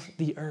of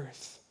the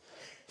earth.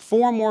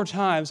 4 more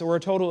times, or a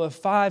total of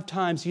 5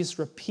 times, Jesus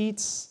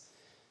repeats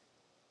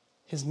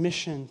his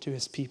mission to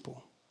his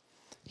people.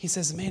 He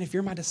says, man, if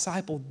you're my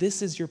disciple,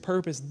 this is your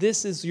purpose.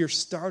 This is your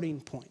starting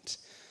point.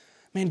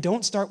 Man,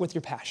 don't start with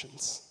your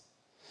passions.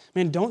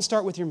 Man, don't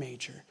start with your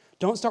major.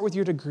 Don't start with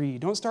your degree.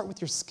 Don't start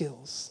with your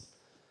skills.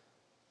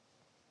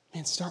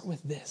 Man, start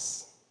with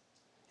this.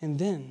 And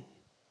then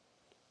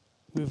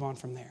move on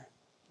from there.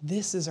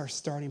 This is our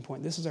starting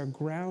point. This is our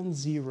ground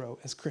zero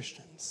as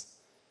Christians.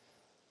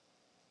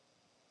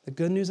 The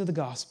good news of the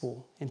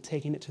gospel and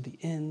taking it to the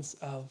ends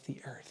of the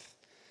earth.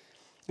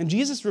 And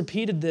Jesus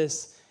repeated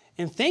this,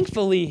 and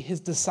thankfully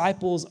his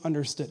disciples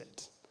understood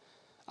it.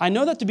 I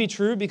know that to be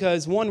true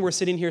because, one, we're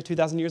sitting here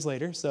 2,000 years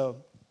later,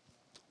 so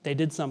they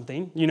did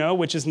something,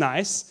 which is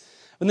nice.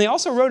 And they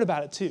also wrote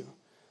about it too.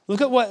 Look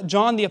at what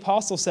John the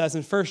Apostle says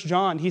in 1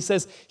 John. He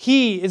says,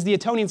 he is the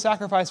atoning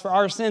sacrifice for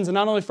our sins, and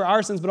not only for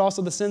our sins, but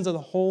also the sins of the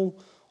whole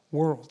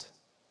world.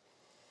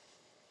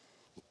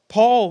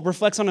 Paul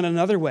reflects on it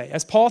another way.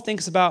 As Paul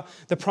thinks about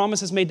the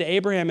promises made to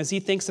Abraham, as he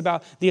thinks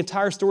about the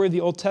entire story of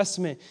the Old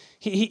Testament,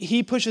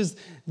 he pushes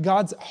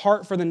God's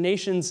heart for the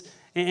nations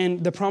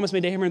and the promise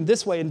made to Abraham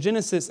this way. In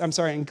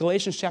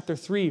Galatians chapter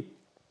 3,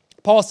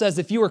 Paul says,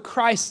 if you are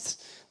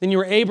Christ, then you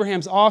are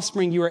Abraham's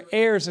offspring. You are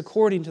heirs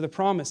according to the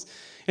promise.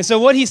 And so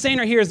what he's saying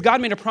right here is God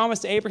made a promise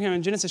to Abraham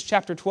in Genesis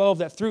chapter 12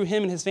 that through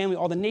him and his family,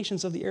 all the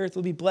nations of the earth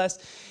will be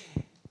blessed.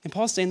 And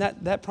Paul's saying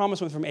that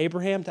promise went from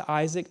Abraham to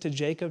Isaac to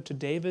Jacob to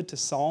David to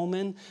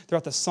Solomon,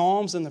 throughout the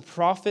Psalms and the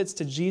prophets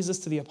to Jesus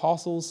to the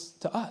apostles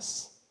to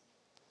us.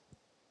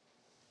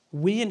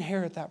 We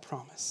inherit that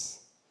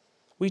promise.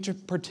 We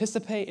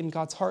participate in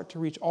God's heart to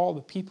reach all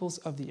the peoples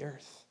of the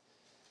earth.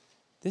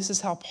 This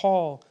is how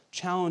Paul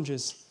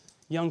challenges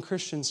young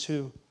Christians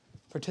to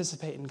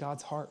participate in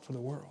God's heart for the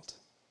world.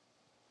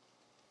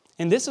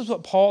 And this is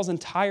what Paul's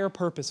entire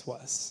purpose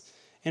was.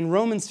 In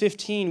Romans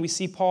 15, we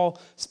see Paul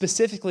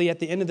specifically at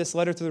the end of this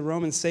letter to the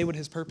Romans say what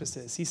his purpose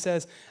is. He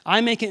says, I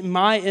make it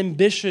my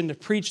ambition to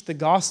preach the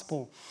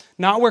gospel,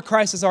 not where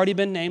Christ has already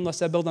been named,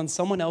 lest I build on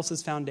someone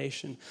else's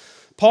foundation.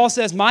 Paul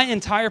says, my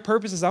entire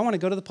purpose is I want to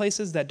go to the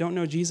places that don't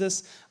know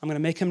Jesus. I'm going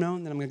to make him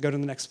known, then I'm going to go to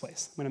the next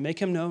place. I'm going to make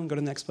him known and go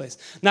to the next place.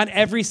 Not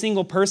every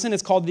single person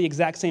is called to the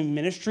exact same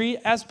ministry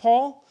as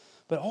Paul,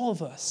 but all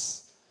of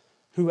us,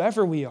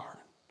 whoever we are,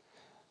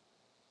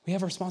 we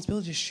have a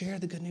responsibility to share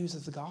the good news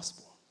of the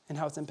gospel and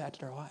how it's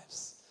impacted our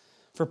lives.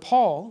 For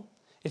Paul,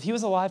 if he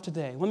was alive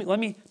today, let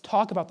me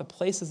talk about the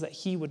places that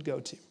he would go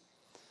to.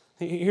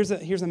 Here's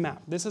a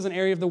map. This is an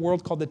area of the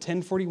world called the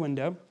 1040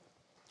 window.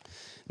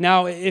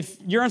 Now,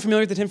 if you're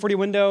unfamiliar with the 1040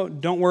 window,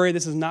 don't worry,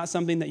 this is not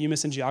something that you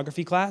miss in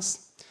geography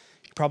class.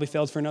 You probably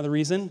failed for another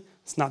reason.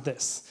 It's not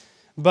this.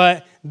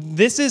 But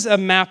this is a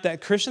map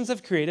that Christians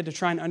have created to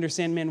try and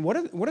understand, man, what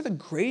are the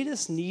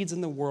greatest needs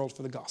in the world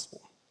for the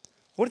gospel?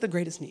 What are the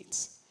greatest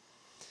needs?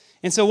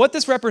 And so what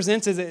this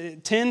represents is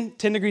 10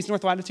 degrees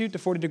north latitude to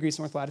 40 degrees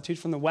north latitude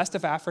from the west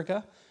of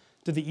Africa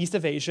to the east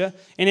of Asia.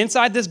 And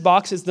inside this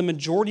box is the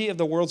majority of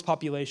the world's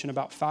population,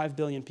 about 5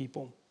 billion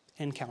people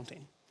and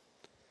counting.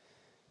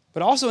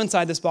 But also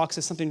inside this box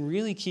is something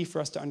really key for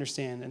us to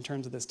understand in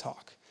terms of this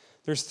talk.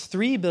 There's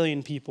 3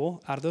 billion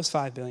people out of those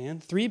 5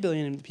 billion, 3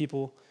 billion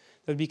people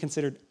that would be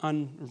considered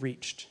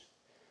unreached.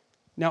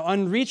 Now,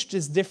 unreached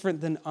is different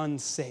than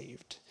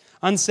unsaved.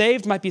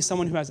 Unsaved might be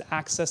someone who has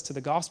access to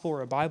the gospel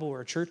or a Bible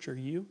or a church or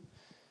you,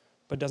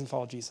 but doesn't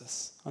follow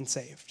Jesus.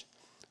 Unsaved.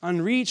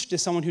 Unreached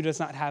is someone who does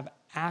not have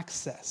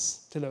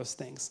access to those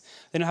things.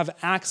 They don't have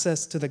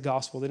access to the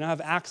gospel. They don't have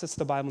access to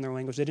the Bible in their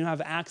language. They don't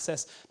have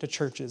access to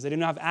churches. They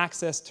don't have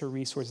access to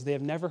resources. They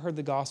have never heard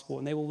the gospel,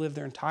 and they will live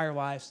their entire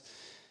lives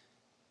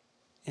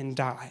and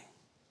die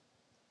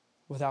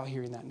without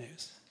hearing that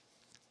news.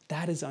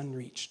 That is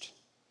unreached.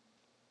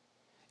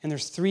 And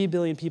there's 3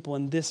 billion people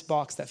in this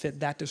box that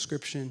fit that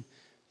description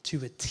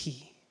to a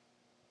T.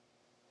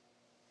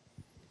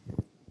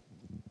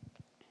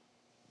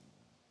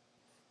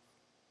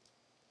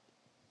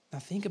 Now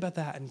think about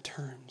that in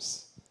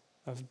terms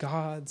of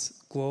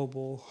God's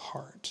global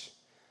heart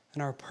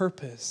and our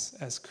purpose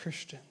as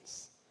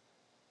Christians.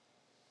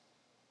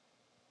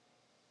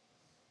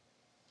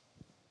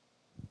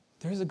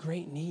 There's a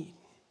great need.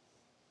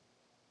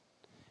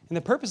 And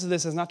the purpose of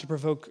this is not to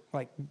provoke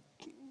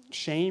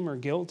shame or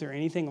guilt or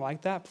anything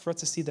like that, but for us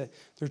to see that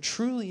there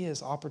truly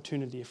is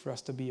opportunity for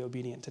us to be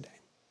obedient today.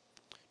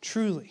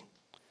 Truly.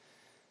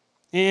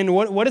 And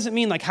what does it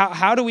mean?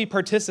 How do we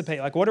participate?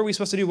 What are we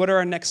supposed to do? What are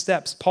our next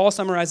steps? Paul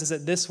summarizes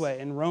it this way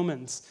in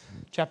Romans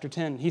chapter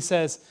 10. He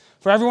says,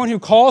 for everyone who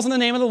calls on the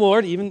name of the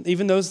Lord,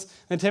 even those in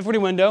the 1040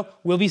 window,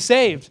 will be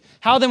saved.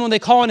 How then will they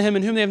call on him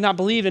in whom they have not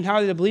believed? And how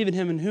are they to believe in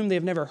him in whom they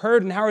have never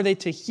heard? And how are they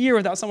to hear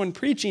without someone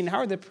preaching? How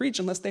are they to preach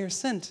unless they are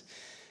sent?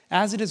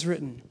 As it is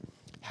written,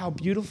 how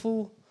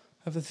beautiful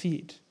are the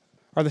feet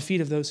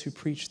of those who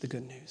preach the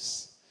good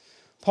news.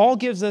 Paul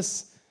gives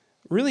us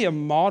really a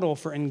model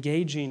for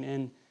engaging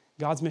in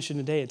God's mission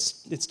today.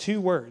 It's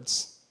 2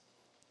 words.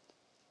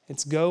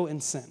 It's go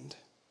and send.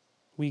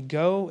 We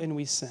go and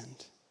we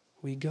send.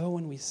 We go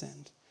and we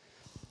send.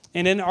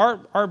 And in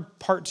our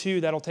part 2,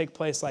 that'll take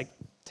place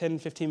 10,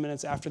 15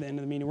 minutes after the end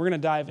of the meeting. We're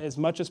going to dive as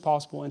much as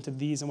possible into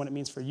these and what it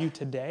means for you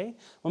today.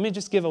 Let me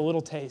just give a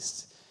little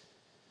taste.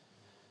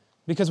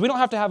 Because we don't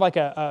have to have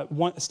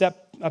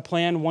a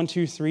plan 1,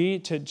 2, 3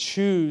 to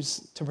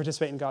choose to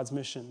participate in God's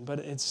mission, but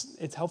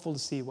it's helpful to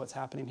see what's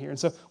happening here. And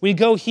so we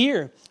go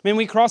here.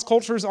 We cross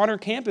cultures on our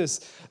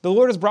campus. The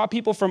Lord has brought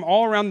people from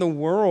all around the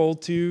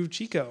world to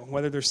Chico,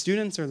 whether they're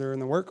students or they're in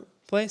the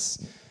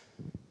workplace.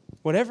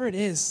 Whatever it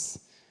is,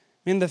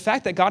 the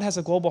fact that God has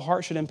a global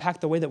heart should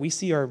impact the way that we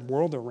see our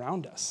world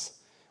around us.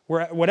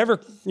 Whatever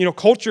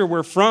culture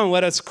we're from,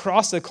 let us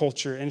cross the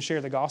culture and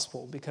share the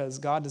gospel because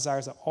God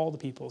desires that all the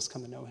peoples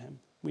come to know him.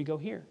 We go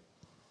here.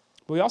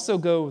 But we also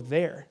go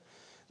there.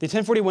 The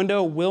 1040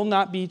 window will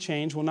not be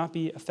changed, will not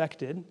be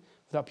affected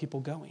without people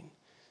going.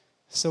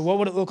 So what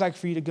would it look like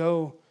for you to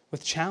go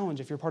with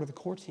challenge if you're part of the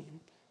core team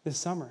this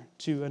summer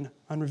to an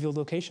unrevealed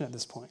location at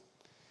this point?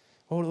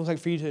 What would it look like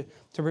for you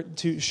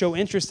to show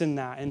interest in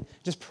that and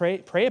just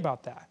pray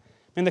about that?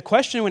 And the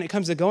question when it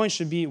comes to going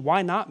should be,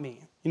 why not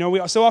me?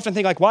 We so often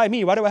think why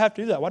me? Why do I have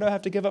to do that? Why do I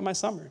have to give up my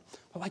summer?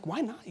 But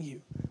why not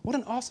you? What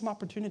an awesome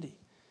opportunity.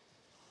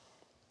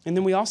 And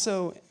then we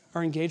also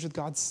are engaged with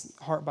God's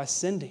heart by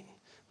sending.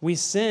 We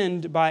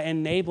send by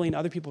enabling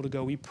other people to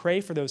go. We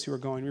pray for those who are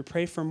going. We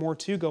pray for more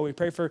to go. We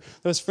pray for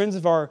those friends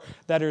of ours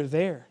that are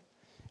there.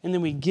 And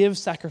then we give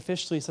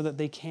sacrificially so that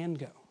they can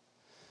go.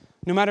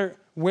 No matter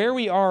where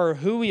we are or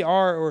who we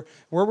are or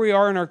where we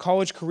are in our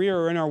college career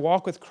or in our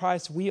walk with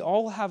Christ, we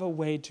all have a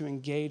way to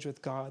engage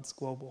with God's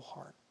global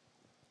heart.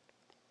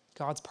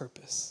 God's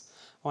purpose,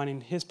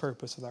 aligning his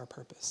purpose with our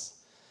purpose.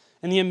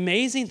 And the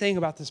amazing thing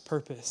about this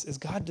purpose is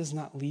God does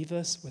not leave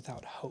us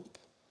without hope.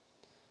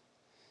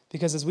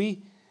 Because as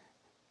we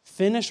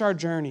finish our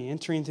journey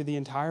entering through the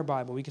entire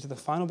Bible, we get to the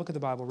final book of the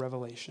Bible,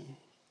 Revelation,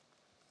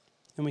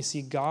 and we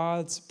see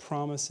God's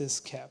promises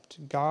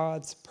kept,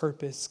 God's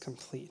purpose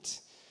complete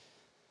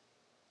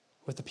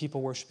with the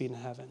people worshiping in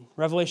heaven.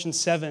 Revelation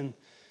 7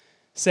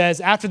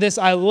 says, "After this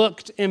I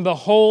looked, and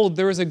behold,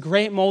 there was a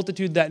great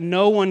multitude that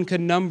no one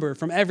could number,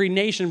 from every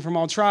nation, from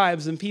all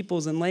tribes and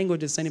peoples and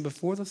languages, standing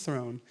before the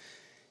throne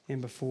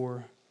and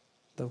before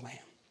the Lamb."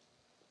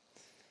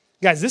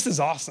 Guys, this is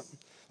awesome.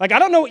 Like, I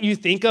don't know what you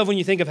think of when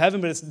you think of heaven,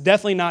 but it's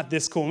definitely not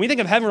this cool. When we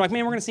think of heaven, we're like,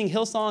 man, we're going to sing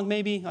Hillsong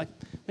maybe, like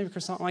maybe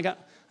Croissant. Like, I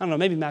don't know,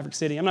 maybe Maverick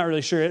City. I'm not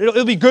really sure.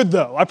 It'll be good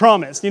though, I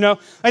promise, you know?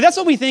 Like, that's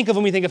what we think of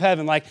when we think of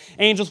heaven, like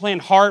angels playing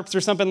harps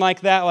or something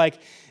like that. Like,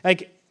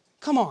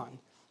 come on.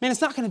 Man, it's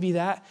not going to be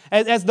that.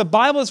 As the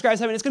Bible describes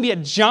heaven, it's going to be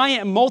a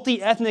giant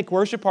multi-ethnic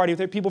worship party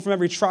with people from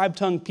every tribe,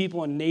 tongue,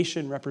 people, and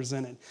nation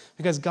represented.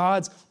 Because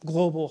God's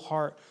global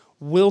heart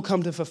will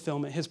come to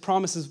fulfillment. His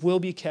promises will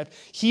be kept.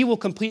 He will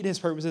complete his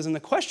purposes. And the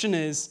question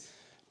is,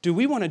 do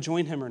we want to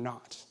join him or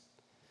not?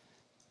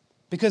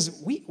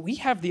 Because we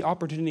have the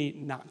opportunity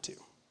not to.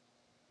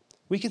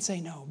 We can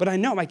say no. But I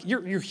know, like,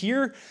 you're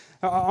here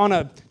on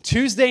a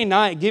Tuesday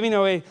night giving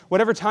away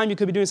whatever time you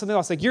could be doing something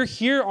else. Like, you're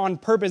here on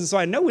purpose. And so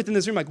I know within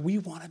this room, like, we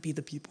want to be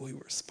the people who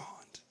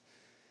respond.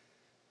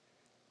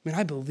 I mean,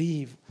 I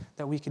believe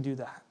that we can do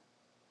that.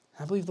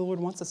 I believe the Lord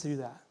wants us to do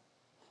that.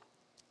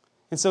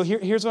 And so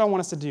here's what I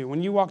want us to do.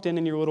 When you walked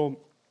in your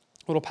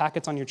little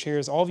packets on your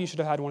chairs, all of you should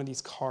have had one of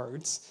these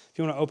cards. If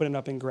you want to open it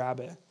up and grab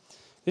it.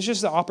 It's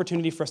just an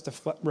opportunity for us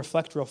to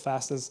reflect real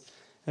fast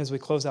as we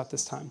close out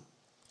this time.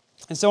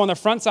 And so on the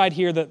front side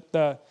here,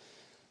 the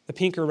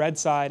pink or red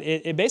side,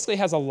 it basically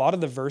has a lot of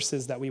the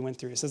verses that we went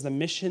through. It says the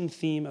mission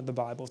theme of the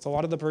Bible. It's a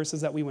lot of the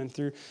verses that we went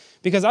through.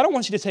 Because I don't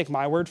want you to take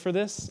my word for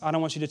this. I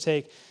don't want you to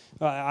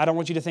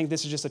think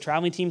this is just a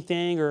traveling team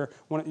thing or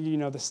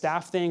the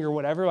staff thing or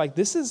whatever. Like,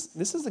 this is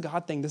the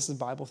God thing. This is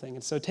the Bible thing.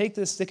 And so take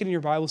this, stick it in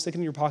your Bible, stick it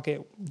in your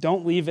pocket.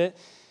 Don't leave it.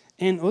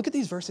 And look at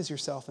these verses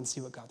yourself and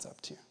see what God's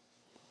up to.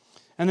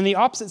 And then the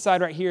opposite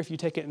side right here, if you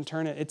take it and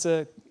turn it, it's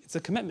a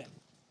commitment.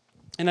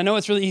 And I know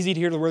it's really easy to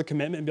hear the word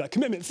commitment and be like,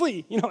 commitment,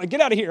 flee, like, get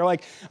out of here.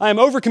 Like, I am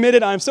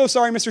overcommitted. I'm so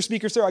sorry, Mr.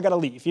 Speaker, sir, I got to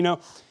leave,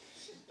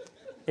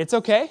 It's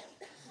okay.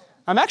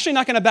 I'm actually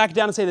not going to back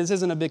down and say this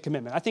isn't a big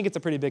commitment. I think it's a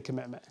pretty big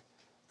commitment.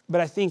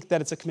 But I think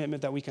that it's a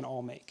commitment that we can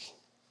all make.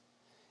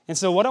 And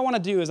so what I want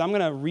to do is I'm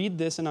going to read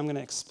this and I'm going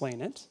to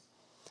explain it.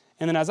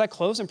 And then as I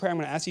close in prayer, I'm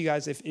going to ask you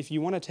guys if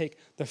you want to take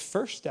the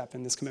first step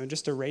in this commitment,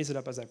 just to raise it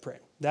up as I pray.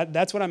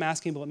 That's what I'm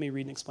asking, but let me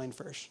read and explain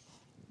first.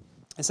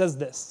 It says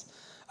this: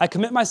 I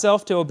commit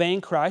myself to obeying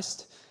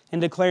Christ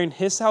and declaring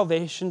his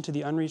salvation to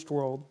the unreached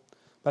world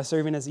by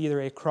serving as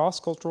either a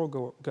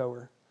cross-cultural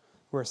goer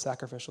or a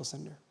sacrificial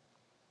sender.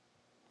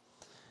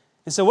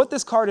 And so what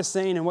this card is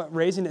saying and what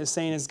raising it is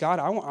saying is, God,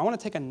 I want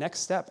to take a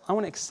next step. I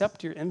want to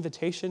accept your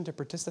invitation to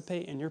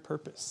participate in your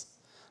purpose.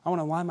 I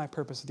want to align my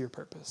purpose with your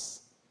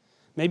purpose.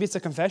 Maybe it's a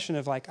confession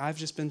of like, I've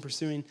just been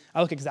pursuing,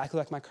 I look exactly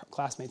like my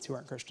classmates who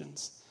aren't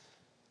Christians.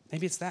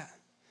 Maybe it's that.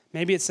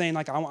 Maybe it's saying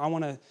like, I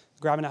want to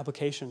grab an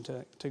application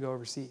to go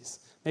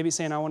overseas. Maybe it's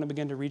saying I want to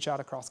begin to reach out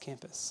across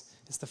campus.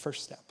 It's the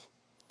first step.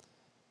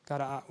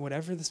 God,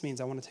 whatever this means,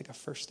 I want to take a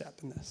first step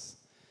in this.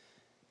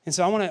 And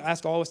so I want to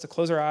ask all of us to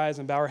close our eyes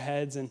and bow our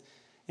heads, and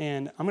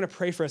I'm going to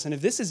pray for us. And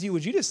if this is you,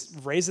 would you just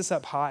raise this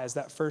up high as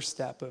that first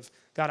step of,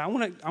 God, I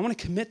want to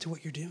commit to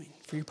what you're doing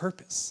for your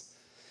purpose.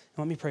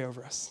 And let me pray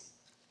over us.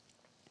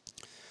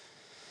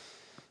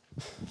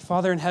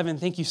 Father in heaven,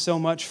 thank you so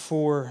much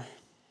for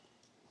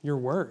your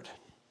word.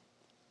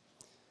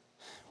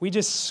 We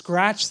just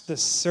scratched the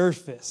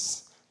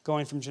surface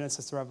going from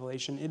Genesis to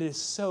Revelation. It is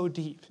so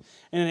deep,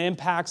 and it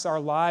impacts our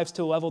lives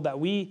to a level that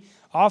we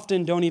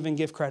often don't even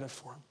give credit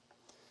for.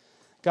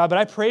 God, but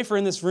I pray for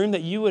in this room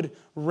that you would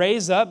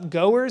raise up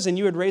goers and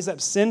you would raise up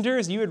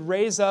senders. You would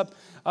raise up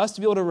us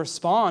to be able to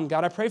respond.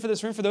 God, I pray for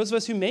this room for those of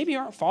us who maybe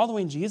aren't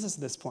following Jesus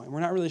at this point. We're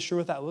not really sure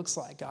what that looks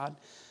like, God.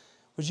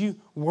 Would you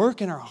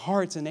work in our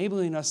hearts,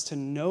 enabling us to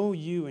know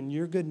you and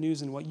your good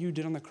news and what you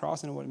did on the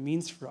cross and what it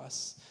means for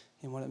us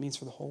and what it means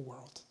for the whole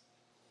world.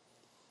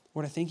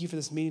 Lord, I thank you for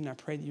this meeting, and I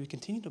pray that you would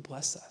continue to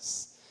bless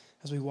us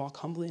as we walk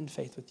humbly in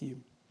faith with you.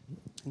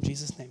 In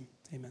Jesus' name,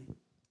 amen.